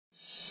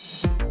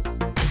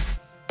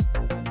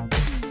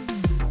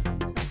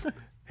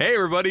Hey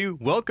everybody,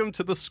 welcome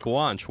to the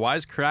Squanch,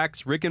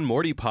 Wisecrack's Rick and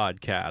Morty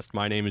podcast.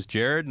 My name is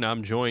Jared, and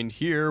I'm joined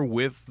here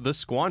with the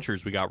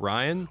Squanchers. We got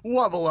Ryan.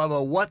 Wubba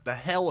lubba, what the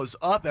hell is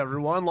up,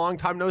 everyone? Long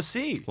time no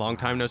see. Long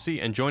time no see.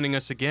 And joining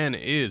us again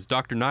is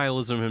Dr.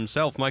 Nihilism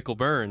himself, Michael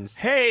Burns.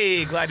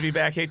 Hey, glad to be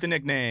back. Hate the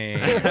nickname.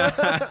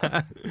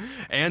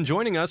 And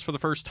joining us for the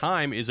first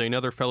time is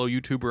another fellow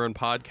YouTuber and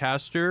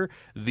podcaster,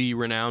 the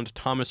renowned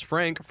Thomas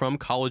Frank from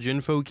College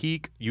Info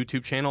Geek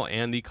YouTube channel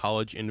and the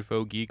College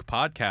Info Geek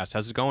podcast.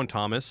 How's it going,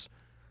 Thomas?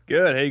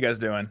 Good. How you guys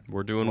doing?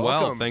 We're doing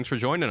well. Thanks for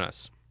joining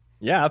us.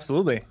 Yeah,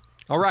 absolutely.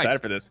 All right.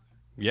 Excited for this.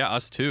 Yeah,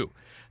 us too.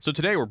 So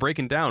today we're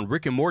breaking down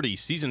Rick and Morty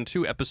Season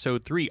 2,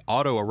 Episode 3,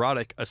 Auto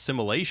Erotic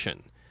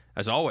Assimilation.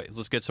 As always,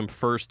 let's get some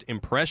first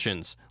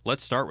impressions.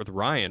 Let's start with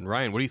Ryan.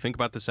 Ryan, what do you think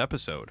about this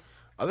episode?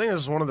 I think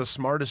this is one of the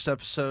smartest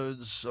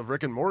episodes of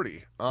Rick and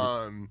Morty.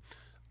 And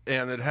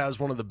it has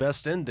one of the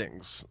best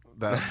endings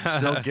that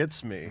still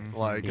gets me.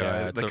 Like,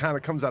 that kind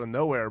of comes out of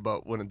nowhere,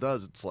 but when it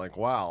does, it's like,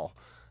 wow.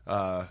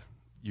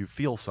 You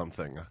feel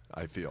something,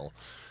 I feel.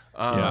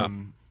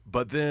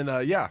 But then,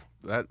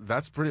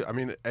 that's pretty, I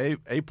mean,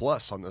 A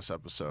plus on this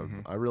episode.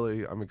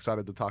 I'm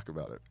excited to talk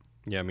about it.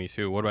 Yeah, me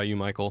too. What about you,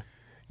 Michael?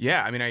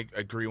 Yeah, I mean, I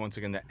agree once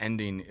again. The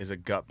ending is a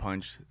gut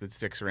punch that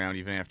sticks around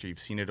even after you've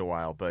seen it a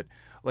while. But,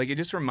 like, it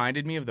just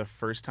reminded me of the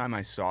first time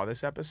I saw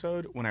this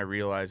episode when I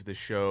realized the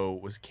show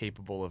was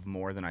capable of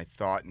more than I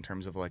thought in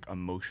terms of, like,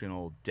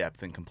 emotional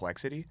depth and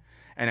complexity.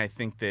 And I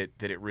think that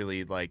it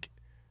really, like,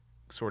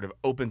 sort of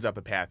opens up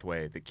a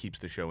pathway that keeps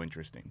the show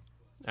interesting.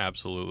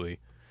 Absolutely.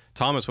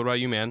 Thomas, what about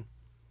you, man?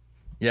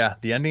 Yeah,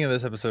 the ending of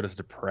this episode is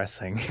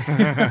depressing.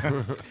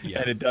 And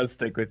it does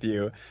stick with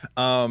you.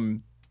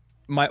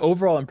 My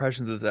overall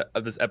impressions of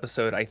this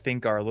episode, I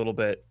think, are a little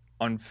bit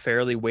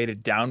unfairly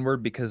weighted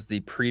downward because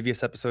the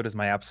previous episode is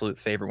my absolute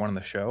favorite one on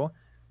the show.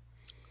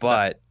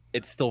 But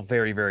it's still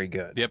very, very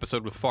good. The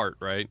episode with Fart,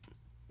 right?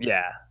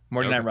 Yeah.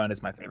 Morty Night Run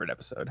is my favorite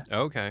episode.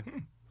 Okay.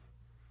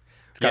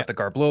 It's got the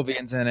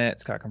Garblovians in it.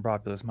 It's got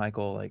Compropulus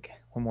Michael. Like,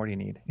 what more do you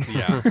need?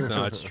 Yeah,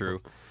 no, that's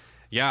true.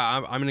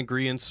 Yeah, I'm in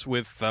agreement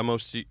with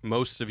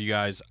most of you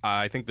guys.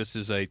 I think this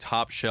is a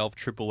top-shelf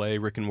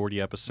AAA Rick and Morty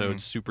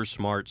episode. Super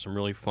smart, some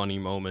really funny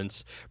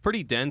moments.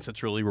 Pretty dense.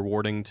 It's really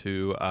rewarding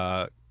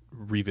to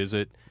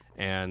revisit.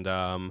 And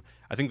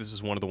I think this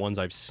is one of the ones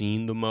I've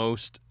seen the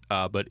most.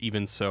 But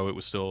even so, it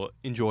was still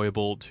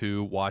enjoyable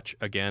to watch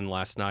again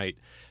last night.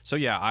 So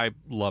yeah, I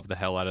love the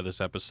hell out of this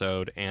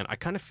episode. And I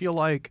kind of feel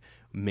like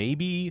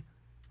maybe,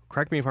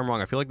 correct me if I'm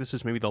wrong, I feel like this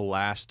is maybe the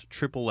last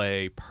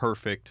AAA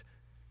perfect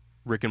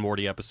Rick and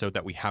Morty episode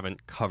that we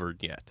haven't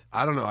covered yet.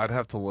 I don't know. I'd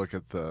have to look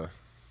at the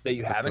that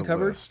you haven't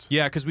covered? List.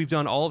 Yeah, because we've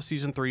done all of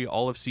Season 3,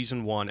 all of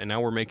Season 1, and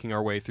now we're making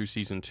our way through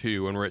Season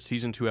 2, and we're at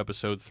Season 2,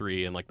 Episode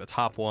 3, and like the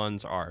top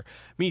ones are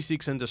Me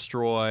Seeks and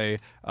Destroy,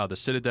 the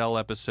Citadel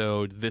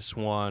episode, this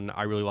one.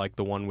 I really like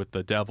the one with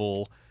the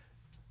devil,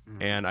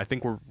 and I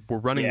think we're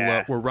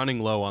running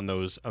low on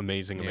those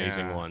amazing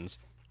ones.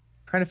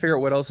 Trying to figure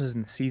out what else is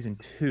in Season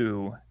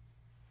 2.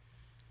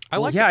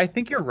 I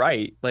think you're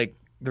right. Like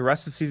the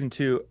rest of Season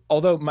 2,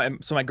 although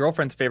my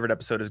girlfriend's favorite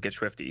episode is Get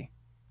Swifty.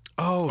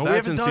 Oh,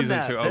 that's in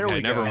Season 2. Okay,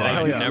 never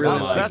mind. Never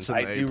mind.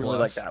 I do really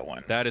like that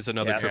one. That is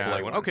another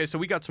AAA one. Okay, so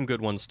we got some good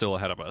ones still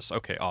ahead of us.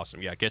 Okay,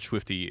 awesome. Yeah, Get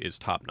Swifty is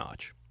top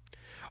notch.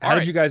 How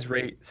did you guys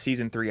rate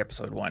Season 3,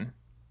 Episode 1?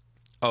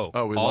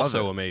 Oh, we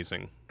also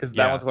amazing. Because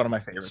that one's one of my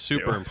favorites.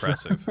 Super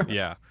impressive.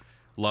 Yeah,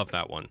 love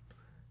that one.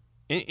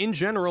 In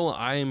general,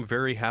 I am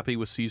very happy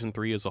with Season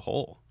 3 as a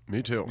whole.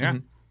 Me too. Yeah.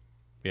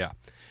 Yeah,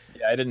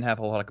 I didn't have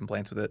a whole lot of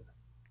complaints with it.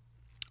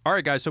 All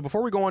right, guys, so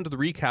before we go on to the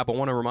recap, I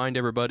want to remind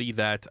everybody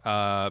that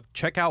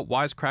check out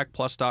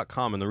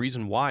wisecrackplus.com, and the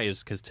reason why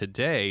is because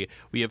today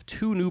we have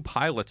 2 new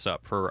pilots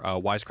up for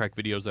Wisecrack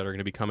videos that are going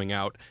to be coming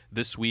out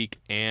this week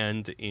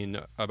and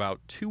in about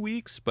 2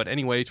 weeks. But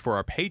anyways, for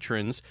our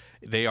patrons,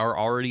 they are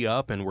already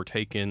up, and we're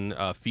taking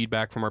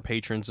feedback from our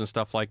patrons and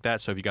stuff like that.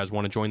 So if you guys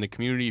want to join the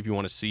community, if you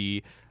want to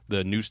see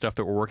the new stuff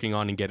that we're working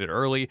on and get it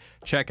early,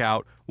 check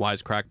out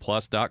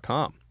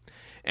wisecrackplus.com.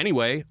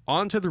 Anyway,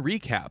 on to the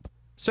recap.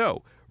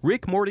 So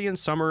Rick, Morty, and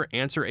Summer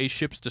answer a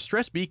ship's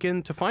distress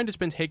beacon to find it's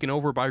been taken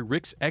over by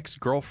Rick's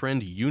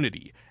ex-girlfriend,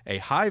 Unity, a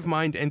hive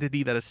mind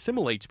entity that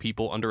assimilates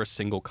people under a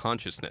single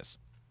consciousness.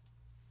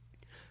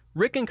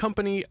 Rick and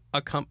Co.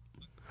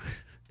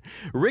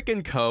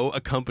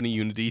 accompany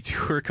Unity to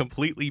her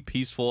completely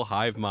peaceful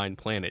hive mind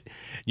planet.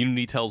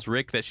 Unity tells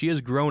Rick that she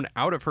has grown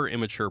out of her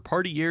immature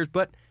party years,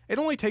 but it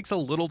only takes a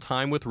little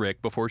time with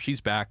Rick before she's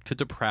back to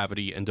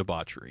depravity and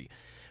debauchery.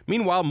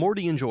 Meanwhile,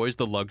 Morty enjoys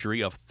the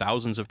luxury of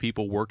thousands of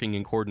people working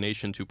in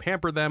coordination to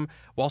pamper them,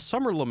 while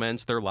Summer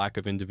laments their lack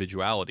of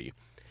individuality.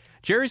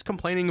 Jerry's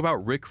complaining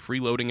about Rick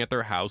freeloading at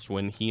their house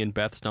when he and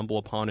Beth stumble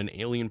upon an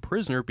alien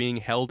prisoner being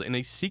held in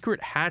a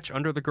secret hatch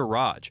under the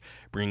garage,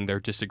 bringing their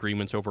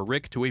disagreements over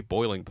Rick to a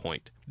boiling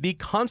point. The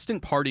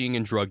constant partying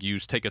and drug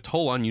use take a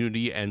toll on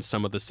Unity, and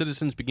some of the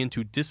citizens begin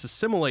to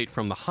disassimilate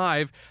from the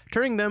hive,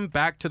 turning them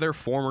back to their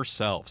former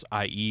selves,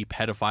 i.e.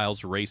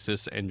 pedophiles,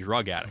 racists, and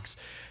drug addicts.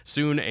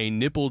 Soon, a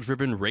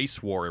nipple-driven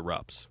race war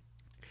erupts.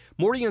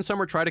 Morty and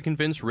Summer try to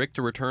convince Rick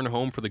to return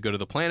home for the good of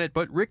the planet,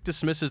 but Rick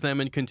dismisses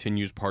them and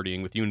continues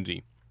partying with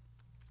Unity.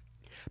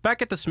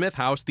 Back at the Smith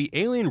house, the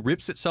alien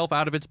rips itself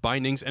out of its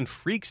bindings and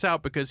freaks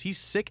out because he's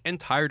sick and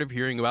tired of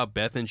hearing about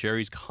Beth and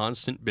Jerry's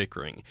constant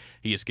bickering.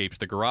 He escapes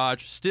the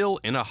garage, still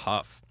in a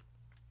huff.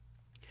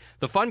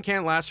 The fun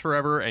can't last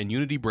forever, and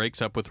Unity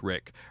breaks up with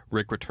Rick.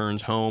 Rick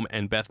returns home,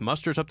 and Beth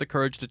musters up the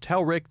courage to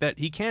tell Rick that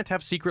he can't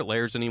have secret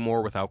lairs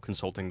anymore without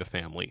consulting the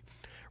family.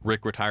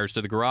 Rick retires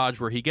to the garage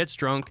where he gets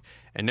drunk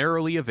and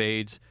narrowly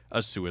evades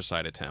a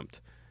suicide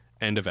attempt.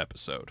 End of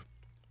episode.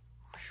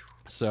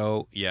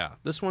 So, yeah,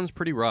 this one's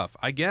pretty rough.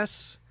 I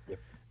guess,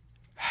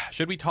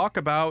 should we talk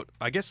about,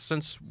 I guess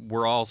since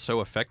we're all so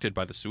affected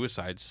by the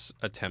suicide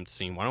attempt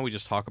scene, why don't we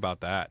just talk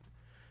about that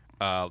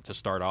to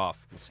start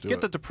off?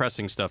 Get the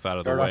depressing stuff out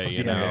of the way,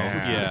 you know?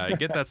 Yeah,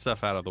 get that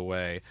stuff out of the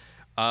way.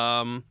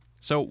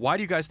 So why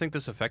do you guys think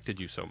this affected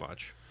you so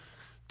much?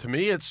 To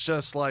me, it's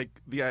just like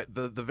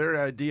the very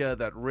idea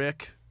that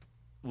Rick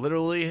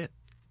literally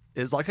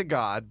is like a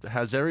god,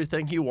 has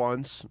everything he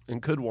wants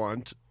and could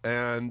want,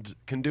 and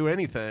can do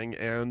anything,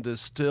 and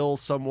is still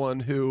someone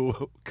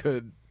who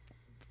could,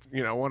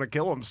 want to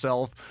kill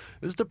himself,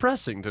 is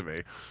depressing to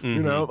me.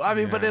 You know, I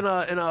mean, but in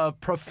a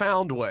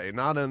profound way,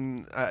 not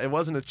in. It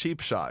wasn't a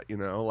cheap shot.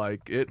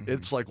 Like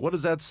it's like, what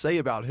does that say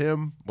about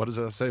him? What does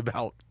that say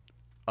about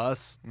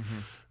us?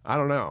 I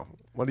don't know.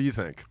 What do you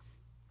think?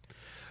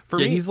 For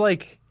me, he's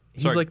like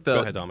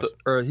Go ahead, Thomas.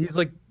 Or he's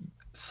like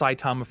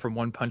Saitama from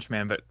One Punch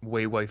Man, but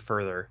way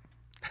further.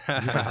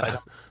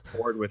 Saitama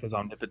bored with his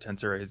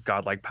omnipotence or his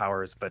godlike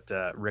powers, but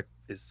Rick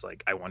is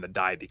like, I want to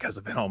die because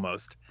of it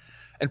almost.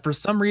 And for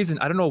some reason,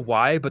 I don't know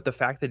why, but the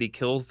fact that he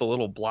kills the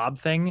little blob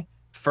thing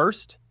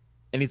first,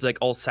 and he's like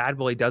all sad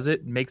while he does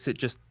it, makes it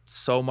just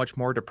so much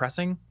more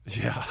depressing.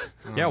 Yeah.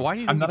 Yeah, why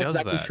do you think I'm not he does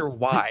exactly that? sure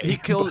why. He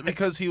killed it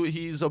because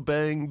he's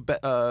obeying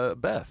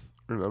Beth.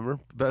 Remember,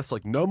 Beth's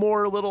like, no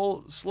more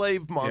little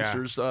slave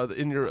monsters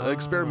in your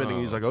experimenting.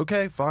 He's like,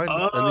 okay, fine,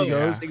 and he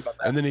goes,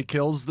 and then he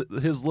kills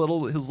his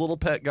little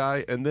pet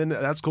guy, and then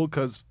that's cool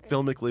because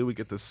filmically we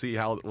get to see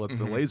what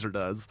the laser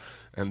does,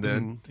 and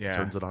then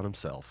turns it on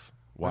himself.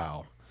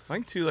 Wow. I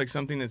think too, like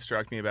something that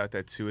struck me about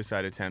that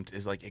suicide attempt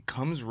is like it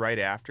comes right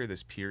after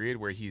this period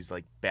where he's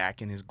like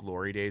back in his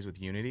glory days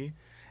with Unity,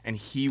 and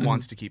he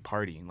wants to keep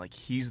partying. Like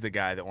he's the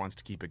guy that wants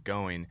to keep it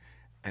going.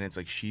 And it's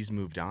like she's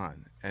moved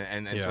on,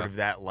 and sort of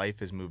that life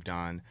has moved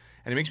on,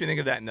 and it makes me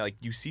think of that. And like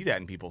you see that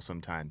in people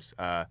sometimes.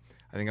 I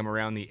think I'm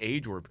around the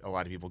age where a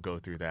lot of people go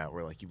through that,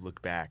 where like you look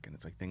back and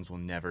it's like things will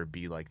never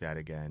be like that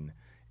again.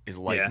 Is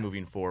life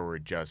moving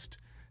forward just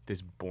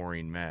this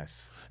boring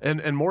mess?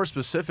 And more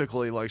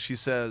specifically, like she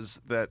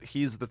says that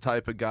he's the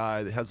type of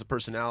guy that has a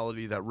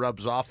personality that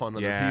rubs off on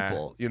other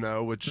people,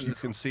 which you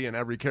can see in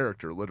every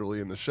character,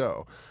 literally in the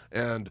show,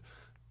 and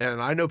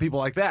I know people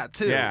like that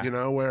too,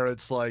 where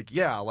it's like,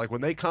 like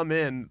when they come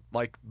in,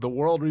 like the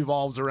world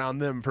revolves around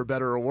them for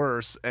better or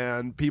worse,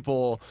 and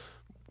people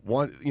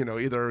want,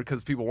 either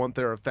because people want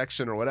their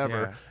affection or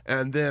whatever,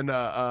 and then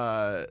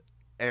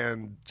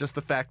and just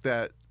the fact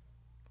that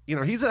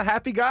he's a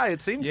happy guy,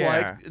 it seems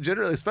like,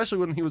 generally, especially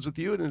when he was with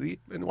you,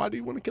 and why do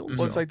you want to kill him?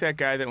 Well, it's like that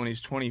guy that when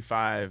he's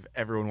 25,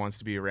 everyone wants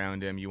to be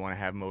around him, you want to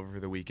have him over for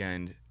the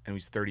weekend, and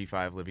he's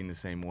 35 living the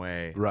same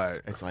way.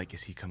 Right. It's like,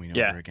 is he coming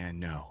over again?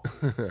 No.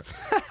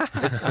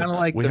 It's kind of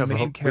like the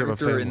main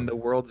character in The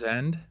World's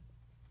End.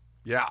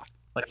 Yeah.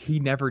 Like he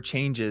never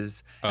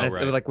changes. And I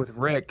feel like with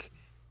Rick,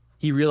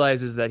 he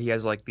realizes that he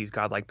has like these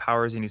godlike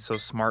powers and he's so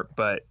smart,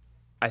 but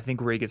I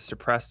think where he gets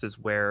depressed is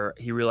where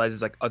he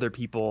realizes like other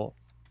people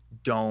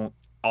don't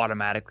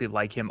automatically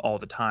like him all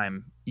the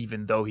time,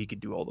 even though he could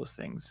do all those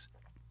things.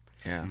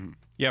 Yeah.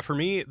 Yeah, for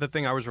me, the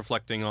thing I was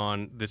reflecting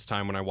on this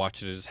time when I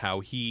watched it is how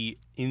he,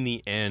 in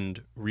the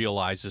end,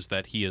 realizes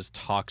that he is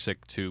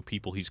toxic to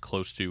people he's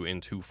close to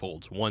in two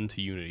folds. One,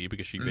 to Unity,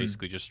 because she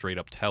basically just straight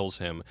up tells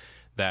him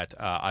that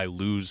I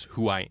lose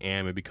who I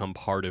am and become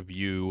part of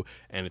you,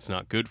 and it's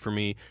not good for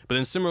me. But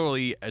then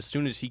similarly, as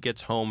soon as he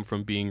gets home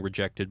from being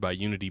rejected by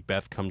Unity,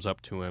 Beth comes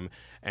up to him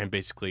and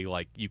basically,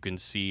 like, you can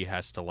see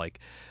has to, like,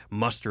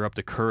 muster up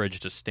the courage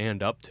to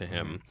stand up to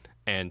him.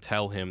 And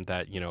tell him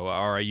that,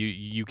 all right,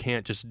 you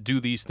can't just do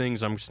these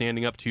things. I'm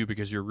standing up to you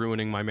because you're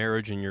ruining my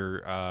marriage and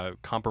you're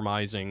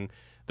compromising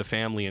the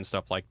family and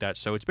stuff like that.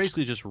 So it's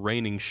basically just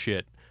raining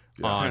shit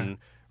on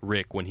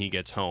Rick when he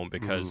gets home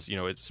because,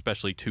 it's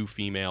especially two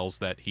females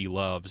that he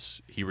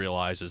loves, he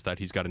realizes that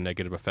he's got a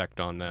negative effect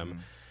on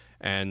them.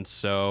 And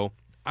so,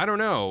 I don't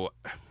know.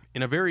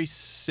 In a very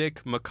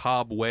sick,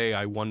 macabre way,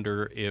 I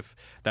wonder if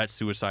that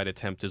suicide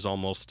attempt is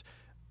almost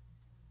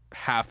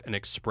half an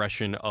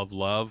expression of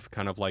love,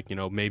 kind of like,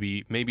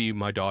 maybe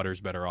my daughter's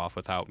better off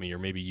without me, or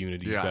maybe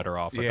Unity's better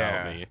off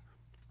without me.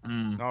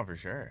 No, for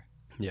sure.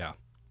 Yeah.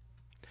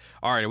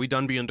 All right, are we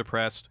done being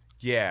depressed?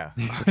 Yeah.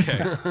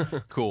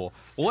 Okay. Cool.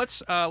 Well,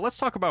 let's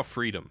talk about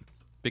freedom,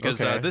 because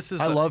this is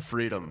I love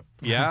freedom.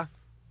 Yeah.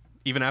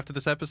 Even after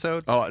this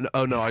episode?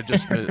 Oh no, I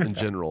just meant in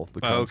general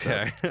the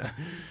concept. Okay.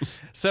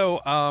 So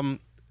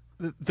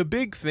the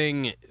big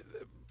thing,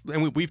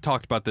 and we've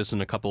talked about this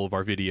in a couple of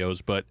our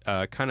videos, but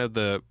kind of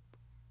the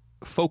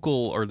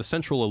focal or the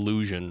central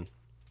illusion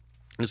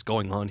is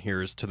going on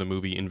here is to the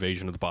movie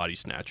Invasion of the Body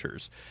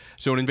Snatchers.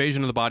 So in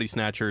Invasion of the Body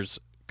Snatchers,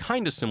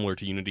 kind of similar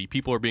to Unity,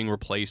 people are being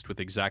replaced with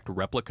exact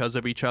replicas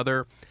of each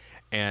other,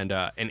 and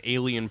an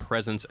alien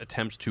presence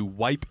attempts to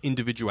wipe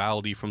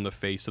individuality from the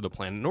face of the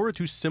planet in order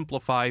to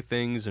simplify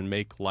things and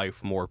make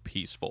life more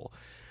peaceful.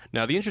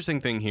 Now, the interesting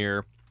thing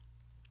here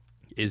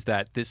is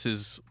that this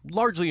is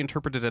largely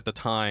interpreted at the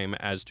time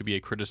as to be a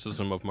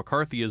criticism of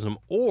McCarthyism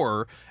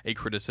or a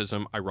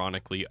criticism,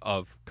 ironically,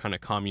 of kind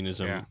of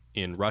communism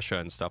in Russia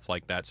and stuff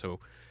like that. So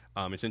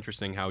it's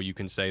interesting how you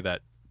can say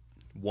that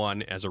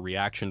one, as a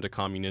reaction to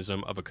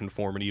communism, of a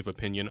conformity of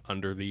opinion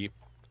under the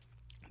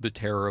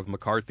terror of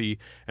McCarthy,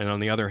 and on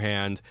the other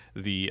hand,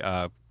 the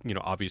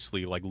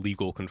obviously like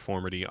legal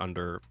conformity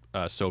under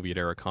Soviet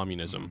era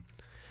communism.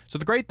 So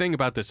the great thing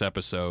about this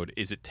episode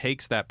is it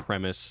takes that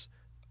premise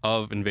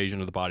of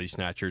Invasion of the Body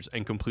Snatchers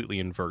and completely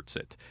inverts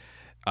it.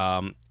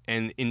 And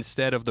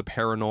instead of the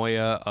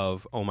paranoia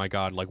of, oh my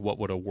God, like what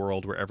would a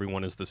world where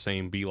everyone is the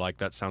same be like?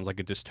 That sounds like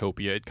a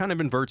dystopia. It kind of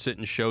inverts it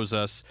and shows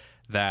us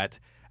that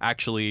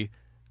actually,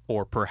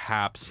 or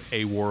perhaps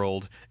a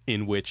world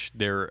in which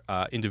their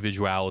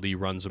individuality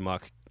runs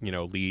amok,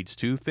 leads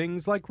to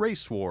things like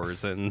race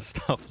wars and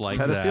stuff like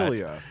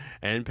pedophilia.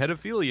 And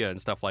pedophilia and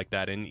stuff like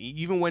that. And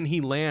even when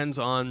he lands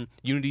on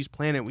Unity's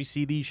planet, we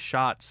see these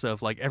shots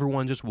of like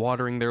everyone just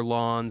watering their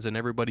lawns and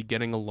everybody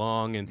getting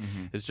along, and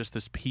it's just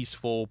this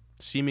peaceful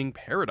seeming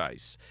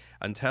paradise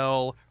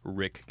until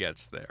Rick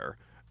gets there.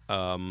 So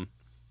I'm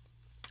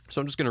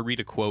just going to read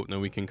a quote and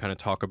then we can kind of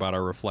talk about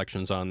our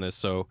reflections on this.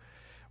 So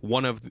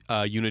one of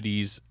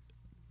Unity's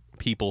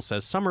people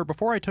says, Summer,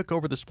 before I took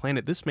over this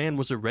planet, this man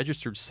was a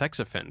registered sex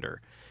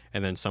offender.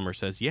 And then Summer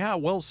says, yeah,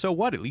 well, so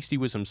what? At least he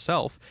was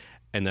himself.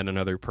 And then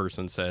another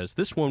person says,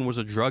 this one was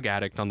a drug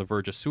addict on the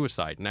verge of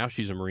suicide. Now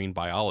she's a marine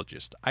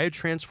biologist. I had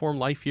transformed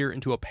life here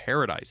into a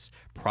paradise.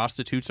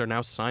 Prostitutes are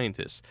now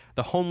scientists.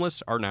 The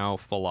homeless are now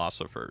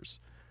philosophers.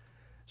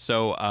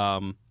 So,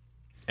 and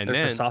they're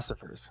then...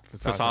 Philosophers.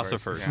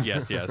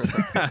 Yes.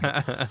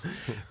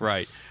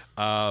 Right.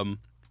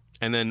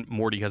 And then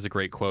Morty has a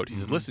great quote. He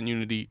says, listen,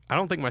 Unity, I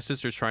don't think my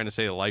sister's trying to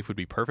say that life would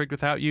be perfect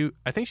without you.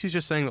 I think she's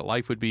just saying that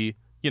life would be,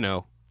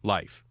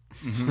 life.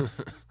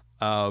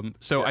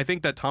 I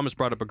think that Thomas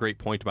brought up a great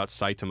point about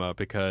Saitama,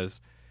 because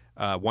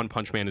One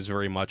Punch Man is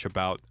very much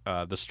about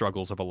the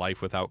struggles of a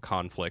life without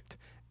conflict.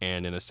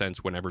 And in a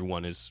sense, when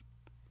everyone is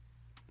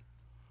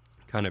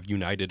kind of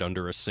united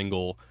under a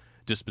single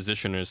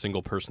disposition and a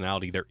single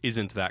personality, there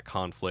isn't that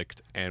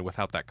conflict. And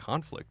without that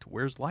conflict,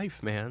 where's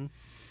life, man?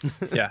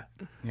 Yeah.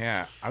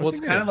 Well, it's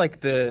kind of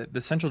like the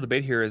central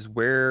debate here is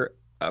where,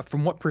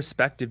 from what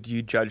perspective do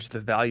you judge the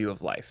value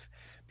of life?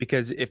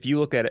 Because if you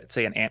look at it,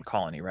 say, an ant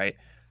colony, right?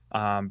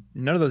 None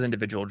of those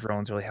individual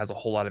drones really has a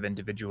whole lot of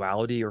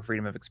individuality or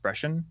freedom of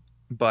expression.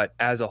 But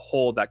as a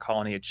whole, that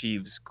colony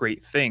achieves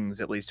great things,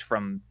 at least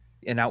from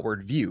an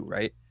outward view,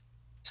 right?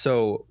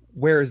 So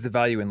where is the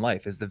value in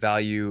life? Is the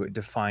value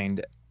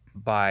defined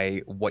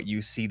by what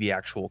you see the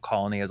actual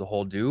colony as a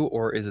whole do,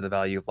 or is it the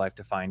value of life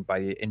defined by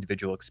the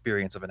individual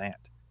experience of an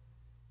ant?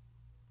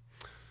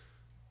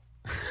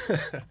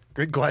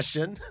 Good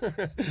question.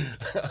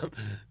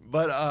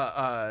 But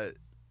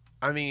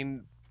I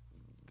mean,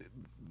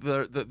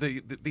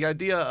 the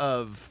idea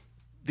of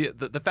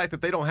the fact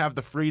that they don't have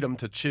the freedom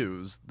to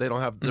choose, they're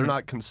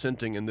not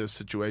consenting in this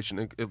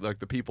situation, like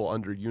the people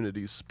under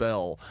Unity's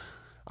spell.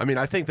 I mean,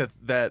 I think that's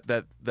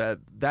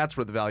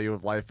where the value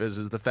of life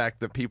is the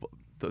fact that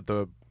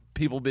the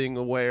people being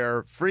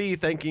aware, free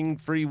thinking,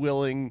 free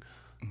willing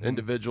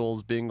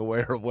individuals being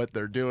aware of what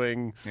they're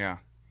doing. Yeah.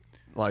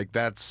 Like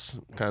that's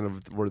kind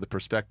of where the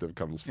perspective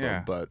comes from.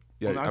 Yeah. But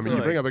yeah, Well, I mean,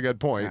 you bring up a good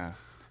point. Yeah.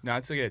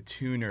 Not to get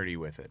too nerdy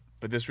with it,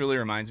 but this really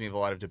reminds me of a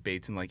lot of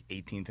debates in like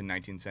 18th and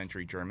 19th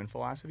century German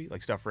philosophy,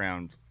 like stuff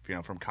around,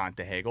 from Kant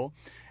to Hegel,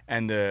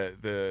 and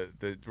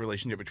the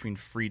relationship between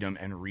freedom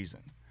and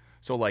reason.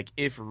 So like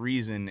if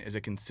reason is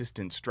a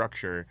consistent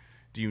structure,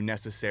 do you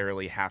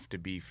necessarily have to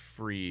be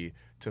free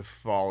to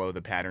follow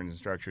the patterns and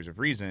structures of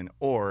reason,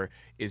 or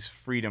is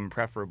freedom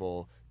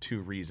preferable to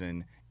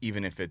reason,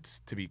 even if it's,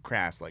 to be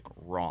crass, like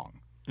wrong?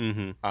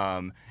 And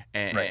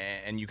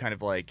you kind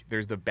of like,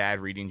 there's the bad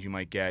readings you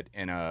might get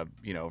in a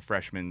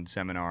freshman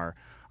seminar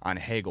on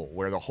Hegel,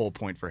 where the whole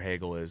point for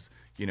Hegel is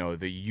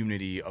the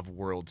unity of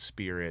world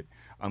spirit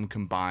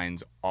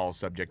combines all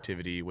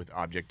subjectivity with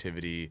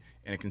objectivity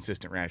in a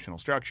consistent rational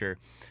structure,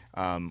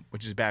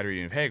 which is a bad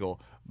reading of Hegel.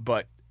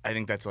 But I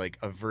think that's like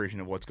a version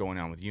of what's going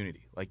on with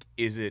Unity. Like,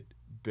 is it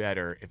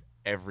better if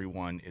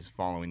everyone is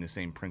following the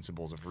same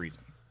principles of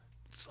reason?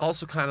 It's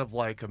also kind of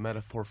like a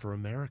metaphor for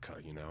America,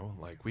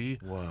 like we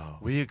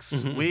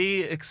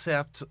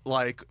accept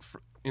like,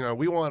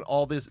 we want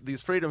all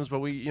these freedoms,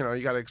 but you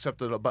got to accept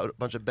that a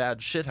bunch of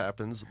bad shit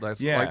happens.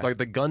 That's like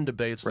the gun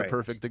debate's the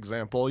perfect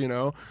example.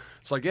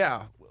 It's like,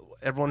 yeah,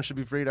 everyone should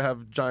be free to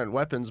have giant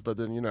weapons, but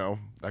then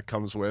that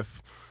comes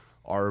with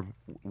our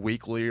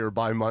weekly or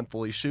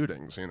bi-monthly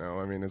shootings. You know,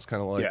 I mean, it's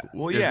kind of like,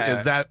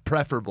 is that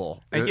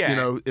preferable?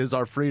 Is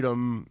our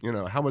freedom? You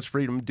know, how much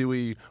freedom do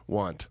we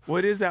want?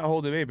 What is that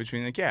whole debate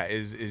between like,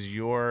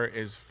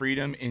 is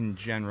freedom in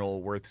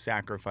general worth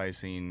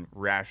sacrificing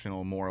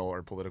rational, moral,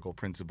 or political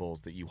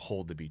principles that you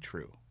hold to be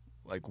true?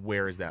 Like,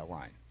 where is that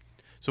line?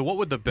 So what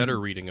would the better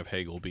reading of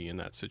Hegel be in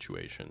that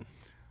situation?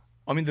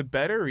 I mean, the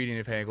better reading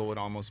of Hegel would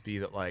almost be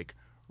that, like,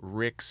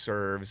 Rick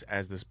serves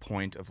as this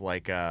point of,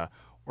 like,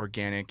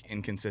 organic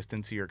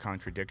inconsistency or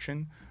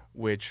contradiction,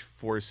 which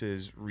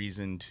forces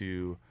reason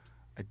to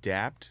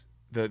adapt.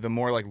 The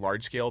more, like,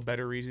 large-scale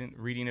better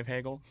reading of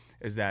Hegel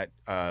is that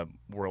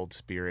world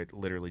spirit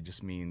literally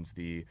just means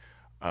the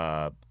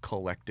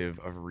collective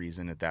of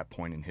reason at that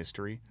point in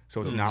history.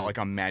 So it's not like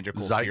a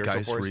magical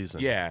spiritual force. Reason.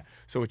 Yeah.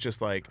 So it's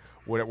just like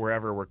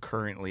wherever we're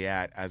currently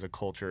at as a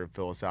culture,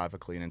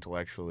 philosophically and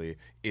intellectually,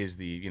 is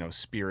the, you know,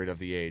 spirit of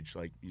the age,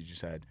 like you just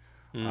said.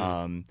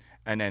 And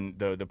then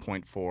the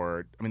point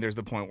there's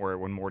the point where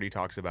when Morty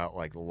talks about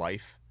like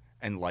life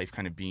and life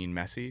kind of being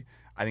messy,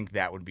 I think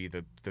that would be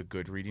the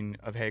good reading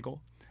of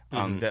Hegel.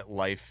 That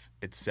life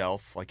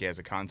itself, like as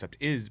a concept,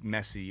 is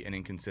messy and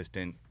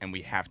inconsistent, and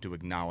we have to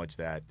acknowledge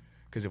that.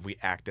 Because if we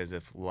act as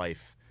if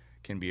life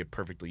can be a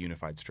perfectly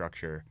unified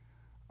structure,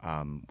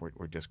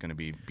 we're just going to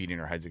be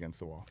beating our heads against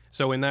the wall.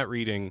 So in that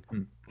reading,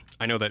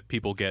 I know that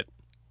people get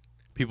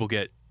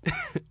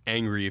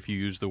angry if you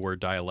use the word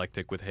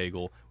dialectic with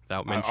Hegel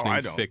without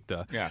mentioning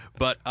Fichte. Yeah.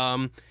 But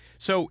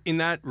so in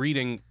that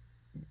reading,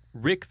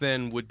 Rick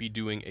then would be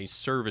doing a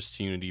service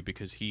to unity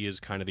because he is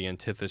kind of the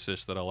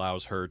antithesis that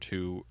allows her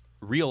to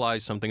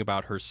realize something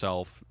about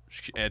herself.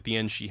 At the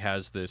end, she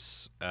has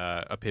this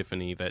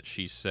epiphany that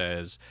she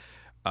says,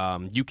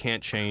 you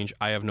can't change.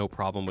 I have no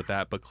problem with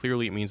that. But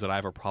clearly it means that I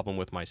have a problem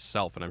with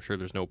myself. And I'm sure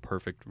there's no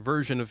perfect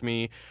version of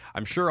me.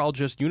 I'm sure I'll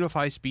just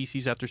unify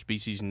species after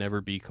species,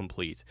 never be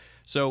complete.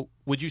 So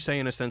would you say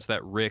in a sense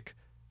that Rick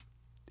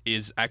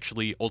is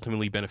actually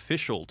ultimately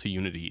beneficial to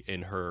unity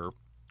in her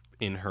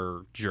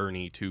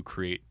journey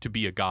to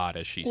be a god,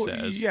 as she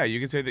says? Yeah,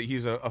 you could say that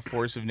he's a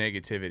force of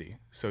negativity.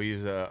 So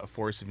he's a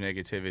force of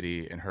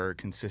negativity in her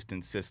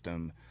consistent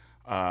system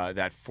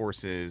that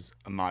forces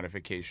a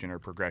modification or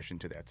progression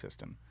to that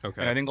system.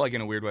 Okay. And I think, like, in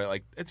a weird way,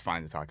 like, it's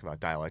fine to talk about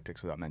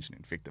dialectics without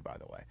mentioning Fichte, by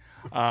the way.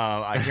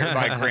 I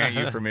hereby grant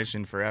you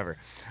permission forever.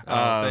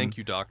 Thank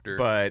you, doctor.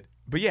 But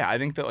yeah, I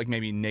think that, like,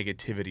 maybe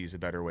negativity is a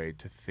better way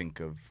to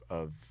think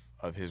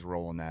of his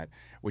role in that,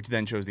 which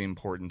then shows the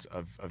importance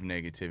of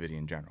negativity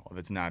in general. If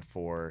it's not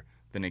for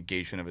the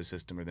negation of a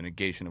system or the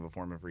negation of a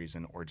form of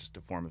reason or just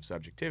a form of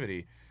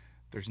subjectivity,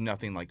 there's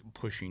nothing like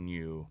pushing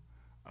you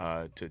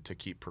to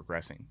keep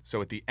progressing.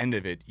 So at the end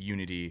of it,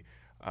 unity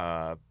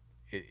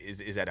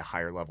is at a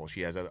higher level.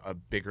 She has a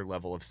bigger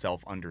level of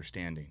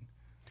self-understanding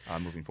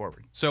moving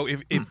forward. So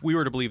if we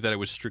were to believe that it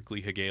was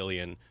strictly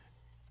Hegelian,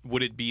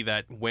 would it be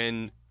that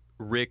when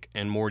Rick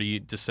and Morty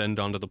descend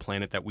onto the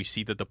planet that we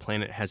see that the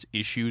planet has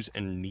issues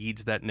and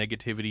needs that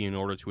negativity in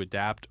order to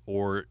adapt,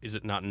 or is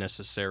it not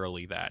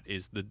necessarily that?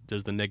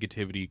 Does the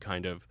negativity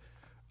kind of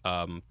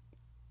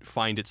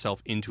find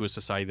itself into a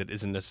society that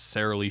isn't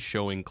necessarily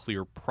showing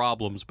clear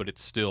problems, but it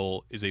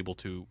still is able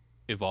to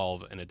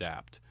evolve and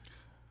adapt?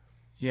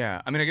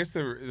 Yeah, I mean, I guess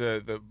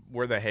the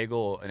where the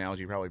Hegel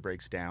analogy probably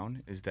breaks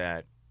down is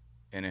that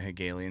in a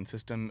Hegelian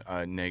system,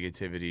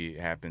 negativity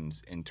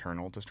happens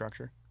internal to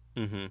structure.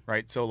 Mm-hmm.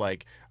 Right, so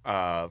like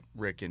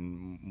Rick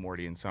and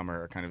Morty and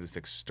Summer are kind of this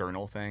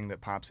external thing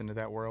that pops into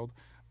that world.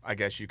 I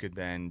guess you could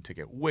then, to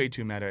get way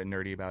too meta and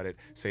nerdy about it,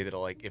 say that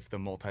like if the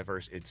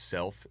multiverse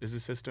itself is a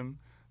system,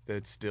 that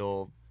it's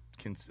still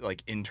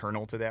like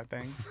internal to that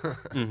thing.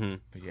 Mm-hmm.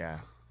 But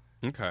yeah,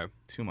 okay,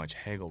 too much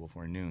Hegel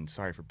before noon.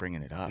 Sorry for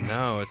bringing it up.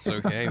 No, it's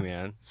okay,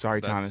 man.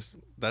 Sorry, Thomas.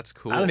 That's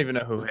cool. I don't even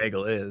know who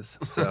Hegel is,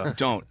 so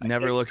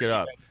never look it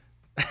up.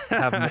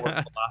 Have more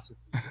philosophy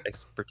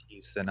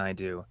expertise than I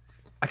do.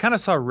 I kind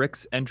of saw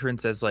Rick's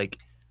entrance as like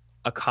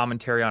a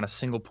commentary on a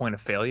single point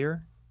of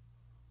failure,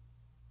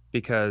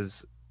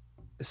 because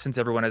since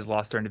everyone has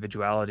lost their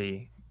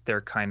individuality, they're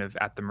kind of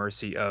at the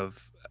mercy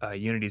of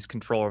Unity's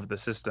control over the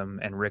system,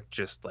 and Rick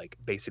just like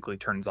basically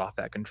turns off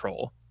that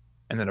control,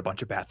 and then a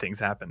bunch of bad things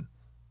happen.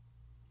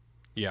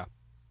 Yeah,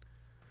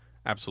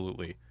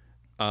 absolutely.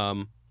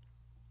 So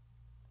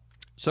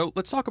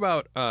let's talk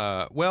about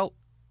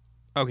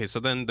okay, so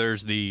then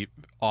there's the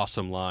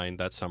awesome line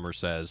that Summer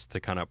says to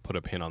kind of put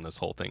a pin on this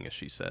whole thing, as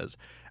she says,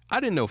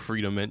 I didn't know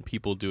freedom meant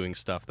people doing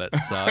stuff that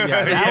sucks.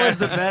 Yeah, that was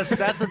the best.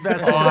 That's the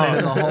best line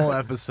in the whole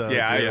episode.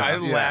 Yeah, I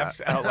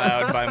laughed out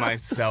loud by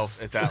myself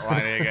at that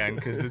line again,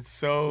 because it's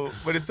so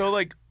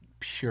like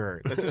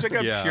pure. That's such like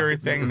a pure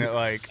thing that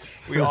like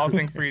we all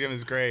think freedom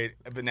is great,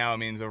 but now it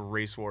means a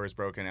race war is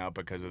broken out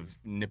because of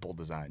nipple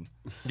design.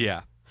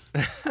 Yeah.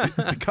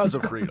 Because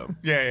of freedom.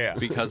 Yeah.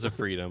 Because of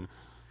freedom.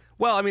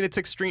 Well, I mean, it's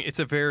extreme. It's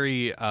a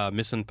very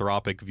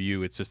misanthropic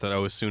view. It's just that,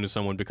 as soon as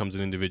someone becomes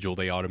an individual,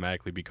 they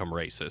automatically become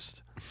racist.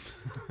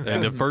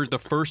 And the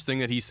first thing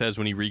that he says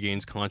when he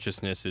regains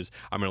consciousness is,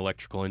 I'm an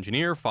electrical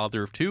engineer,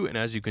 father of two, and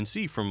as you can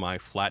see from my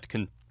flat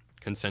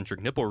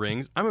concentric nipple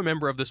rings. I'm a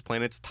member of this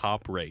planet's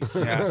top race.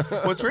 Yeah.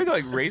 Well, it's weird,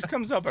 like, race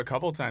comes up a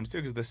couple times, too,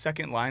 because the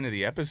second line of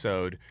the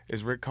episode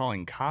is Rick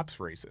calling cops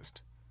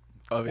racist.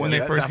 Oh, yeah, When they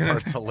first that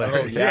part's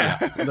hilarious. Oh, yeah.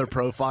 And they're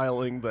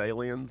profiling the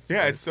aliens.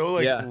 Yeah, it's so,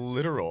 like,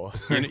 literal.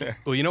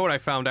 Well, you know what I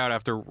found out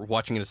after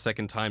watching it a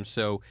second time?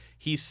 So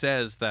he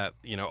says that,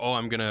 oh,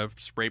 I'm going to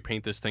spray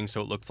paint this thing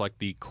so it looks like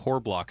the core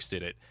blocks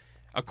did it.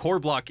 A core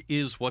block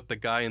is what the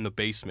guy in the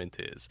basement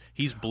is.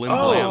 He's Blim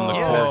Blam, the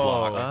core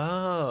block.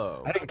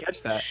 Oh. I didn't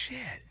catch that. Shit.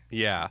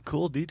 Yeah.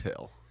 Cool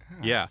detail.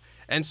 Yeah.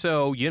 And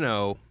so,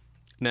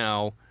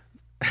 now,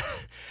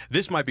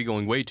 this might be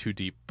going way too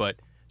deep, but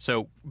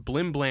so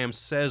Blim Blam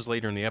says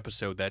later in the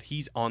episode that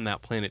he's on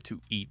that planet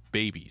to eat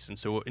babies. And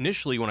so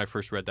initially when I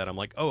first read that, I'm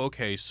like, oh,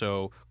 okay,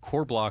 so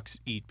core blocks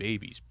eat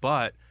babies.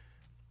 But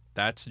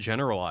that's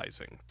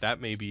generalizing.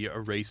 That may be a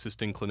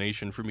racist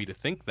inclination for me to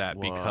think that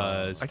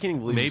because I can't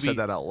even believe you said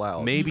that out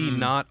loud. Maybe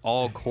not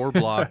all core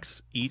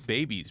blocks eat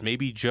babies.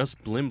 Maybe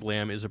just Blim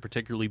Blam is a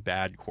particularly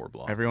bad core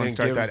block. Everyone And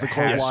start gives that the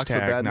core blocks a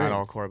hashtag, bad not name.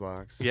 all core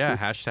blocks. Yeah,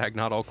 hashtag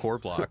not all core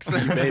blocks.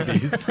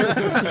 Babies.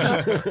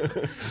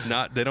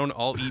 They don't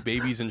all eat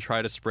babies and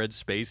try to spread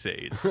space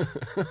AIDS.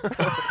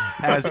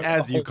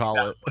 as you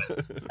call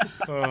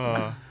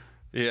it.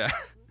 Yeah.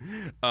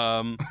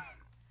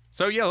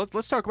 So yeah,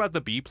 let's talk about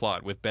the B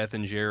plot with Beth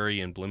and Jerry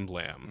and Blim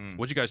Blam.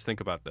 What'd you guys think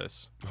about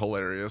this?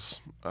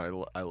 Hilarious. I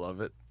love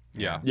it.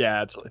 Yeah.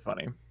 Yeah, it's really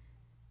funny.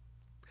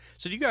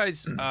 So do you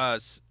guys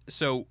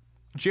so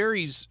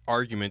Jerry's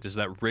argument is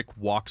that Rick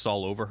walks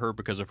all over her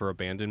because of her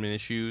abandonment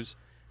issues.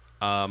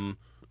 Do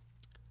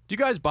you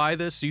guys buy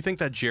this? Do you think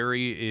that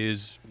Jerry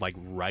is like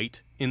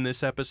right in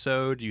this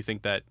episode? Do you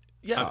think that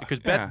because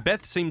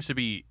Beth seems to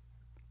be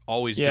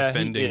always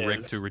defending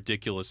Rick to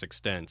ridiculous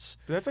extents.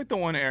 But that's like the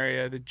one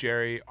area that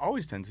Jerry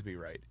always tends to be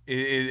right.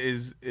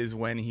 Is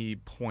when he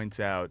points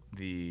out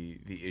the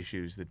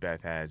issues that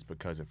Beth has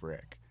because of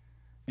Rick.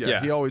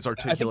 Yeah. He always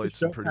articulates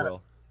them pretty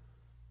well.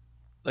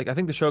 Like, I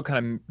think the show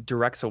kind of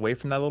directs away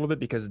from that a little bit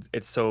because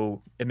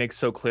it makes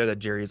so clear that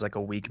Jerry's like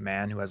a weak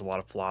man who has a lot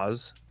of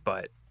flaws.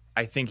 But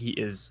I think he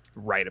is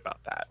right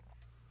about that.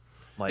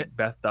 Like,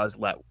 Beth does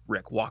let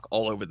Rick walk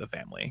all over the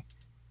family.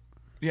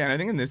 Yeah, and I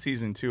think in this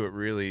season, too, it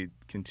really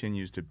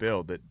continues to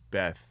build that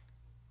Beth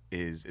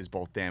is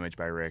both damaged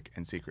by Rick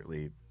and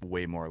secretly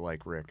way more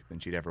like Rick than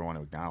she'd ever want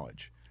to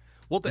acknowledge.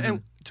 Well,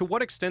 and to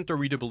what extent are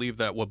we to believe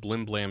that what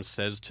Blim Blam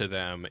says to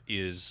them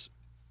is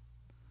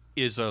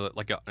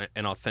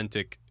an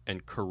authentic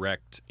and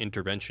correct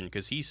intervention?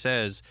 Because he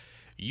says,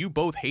 you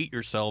both hate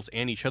yourselves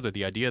and each other.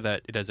 The idea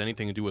that it has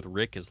anything to do with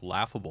Rick is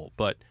laughable.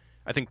 But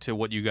I think to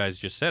what you guys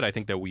just said, I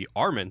think that we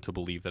are meant to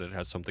believe that it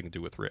has something to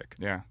do with Rick.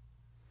 Yeah.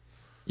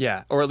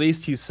 Yeah, or at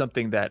least he's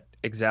something that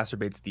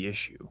exacerbates the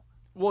issue.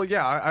 Well,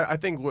 yeah, I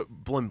think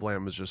what Blim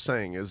Blam was just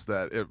saying is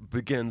that it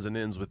begins and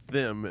ends with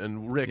them,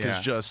 and Rick is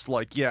just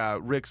like,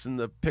 Rick's in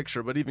the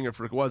picture, but even if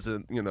Rick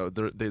wasn't,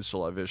 they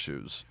still have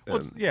issues. Well,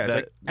 it's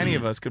like any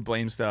of us could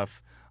blame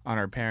stuff on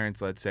our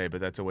parents, let's say, but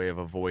that's a way of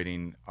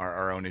avoiding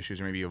our own issues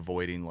or maybe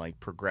avoiding like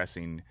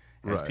progressing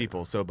as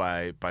people. So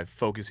by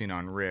focusing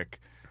on Rick,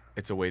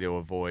 it's a way to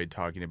avoid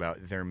talking about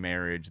their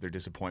marriage, their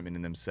disappointment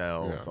in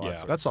themselves.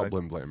 That's all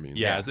Blim Blam means.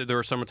 Yeah, there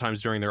are some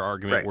times during their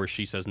argument where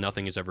she says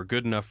nothing is ever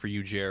good enough for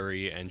you,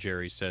 Jerry, and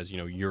Jerry says,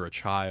 you're a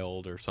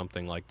child or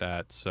something like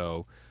that.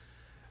 So,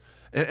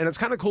 and it's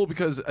kind of cool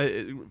because,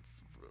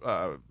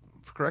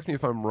 correct me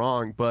if I'm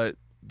wrong, but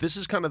this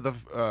is kind of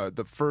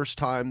the first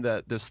time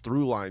that this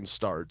through line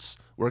starts,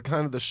 where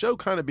kind of the show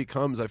kind of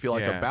becomes, I feel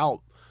like,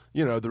 about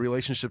the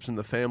relationships in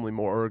the family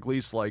more, or at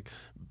least like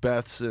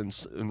Beth's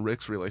and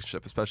Rick's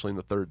relationship, especially in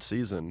the third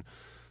season.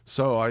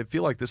 So I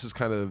feel like this is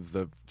kind of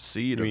the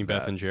seed. You mean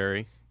Beth and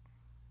Jerry?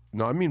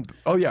 No, I mean,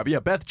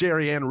 Beth,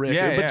 Jerry, and Rick.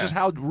 But just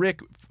how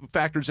Rick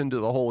factors into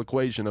the whole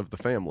equation of the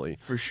family.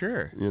 For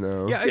sure.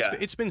 Yeah,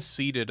 it's been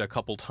seeded a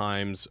couple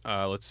times.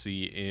 Let's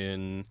see,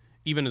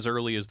 even as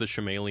early as the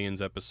Chameleons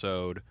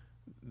episode,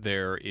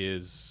 there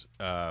is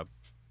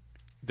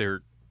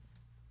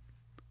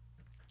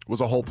was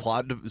a whole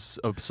plot, a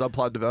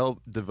subplot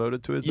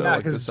devoted to it. Yeah,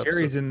 because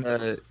Jerry's in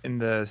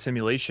the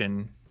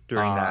simulation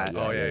during that.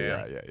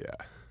 Yeah.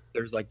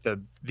 There's like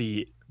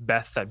the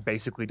Beth that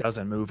basically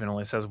doesn't move and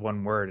only says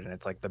one word, and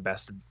it's like the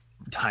best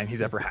time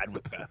he's ever had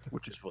with Beth,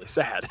 which is really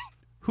sad.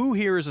 Who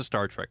here is a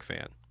Star Trek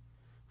fan?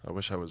 I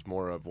wish I was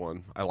more of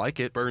one. I like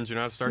it. Burns, you're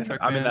not a Star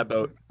Trek fan? I'm in that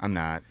boat. I'm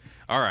not.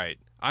 All right.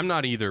 I'm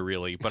not either,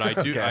 really, but I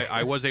do. Okay.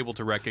 I was able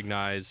to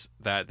recognize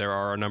that there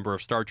are a number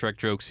of Star Trek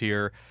jokes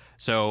here.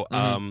 So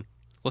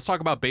let's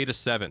talk about Beta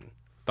 7,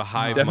 the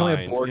hive definitely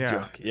mind. A Borg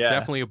joke. Yeah,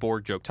 definitely a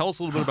Borg joke. Tell us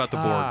a little bit about the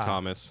Borg,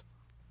 Thomas.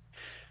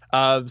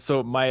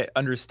 So my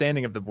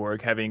understanding of the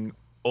Borg, having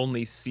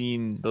only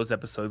seen those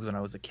episodes when I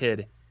was a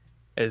kid,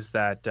 is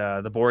that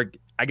the Borg,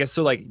 I guess,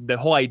 so like the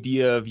whole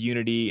idea of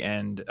Unity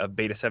and of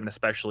Beta 7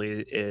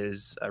 especially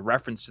is a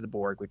reference to the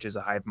Borg, which is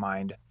a hive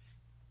mind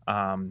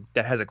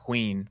that has a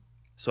queen.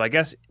 So I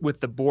guess with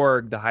the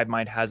Borg, the hive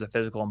mind has a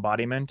physical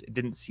embodiment. It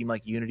didn't seem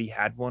like Unity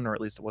had one, or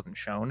at least it wasn't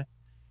shown.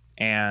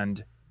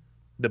 And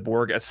the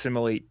Borg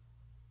assimilate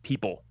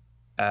people.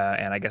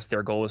 and I guess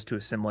their goal is to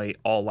assimilate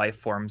all life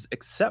forms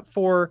except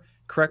for,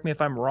 correct me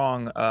if I'm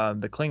wrong,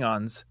 the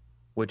Klingons,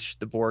 which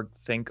the Borg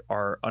think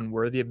are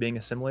unworthy of being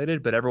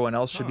assimilated, but everyone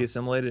else should be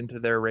assimilated into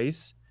their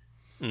race.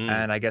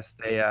 And I guess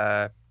they,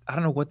 I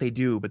don't know what they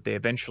do, but they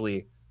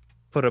eventually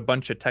put a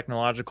bunch of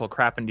technological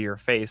crap into your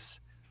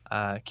face,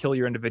 kill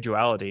your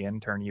individuality,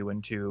 and turn you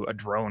into a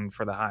drone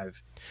for the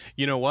Hive.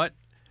 You know what?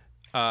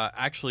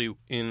 Actually,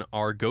 in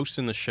our Ghost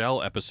in the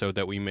Shell episode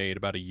that we made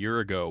about a year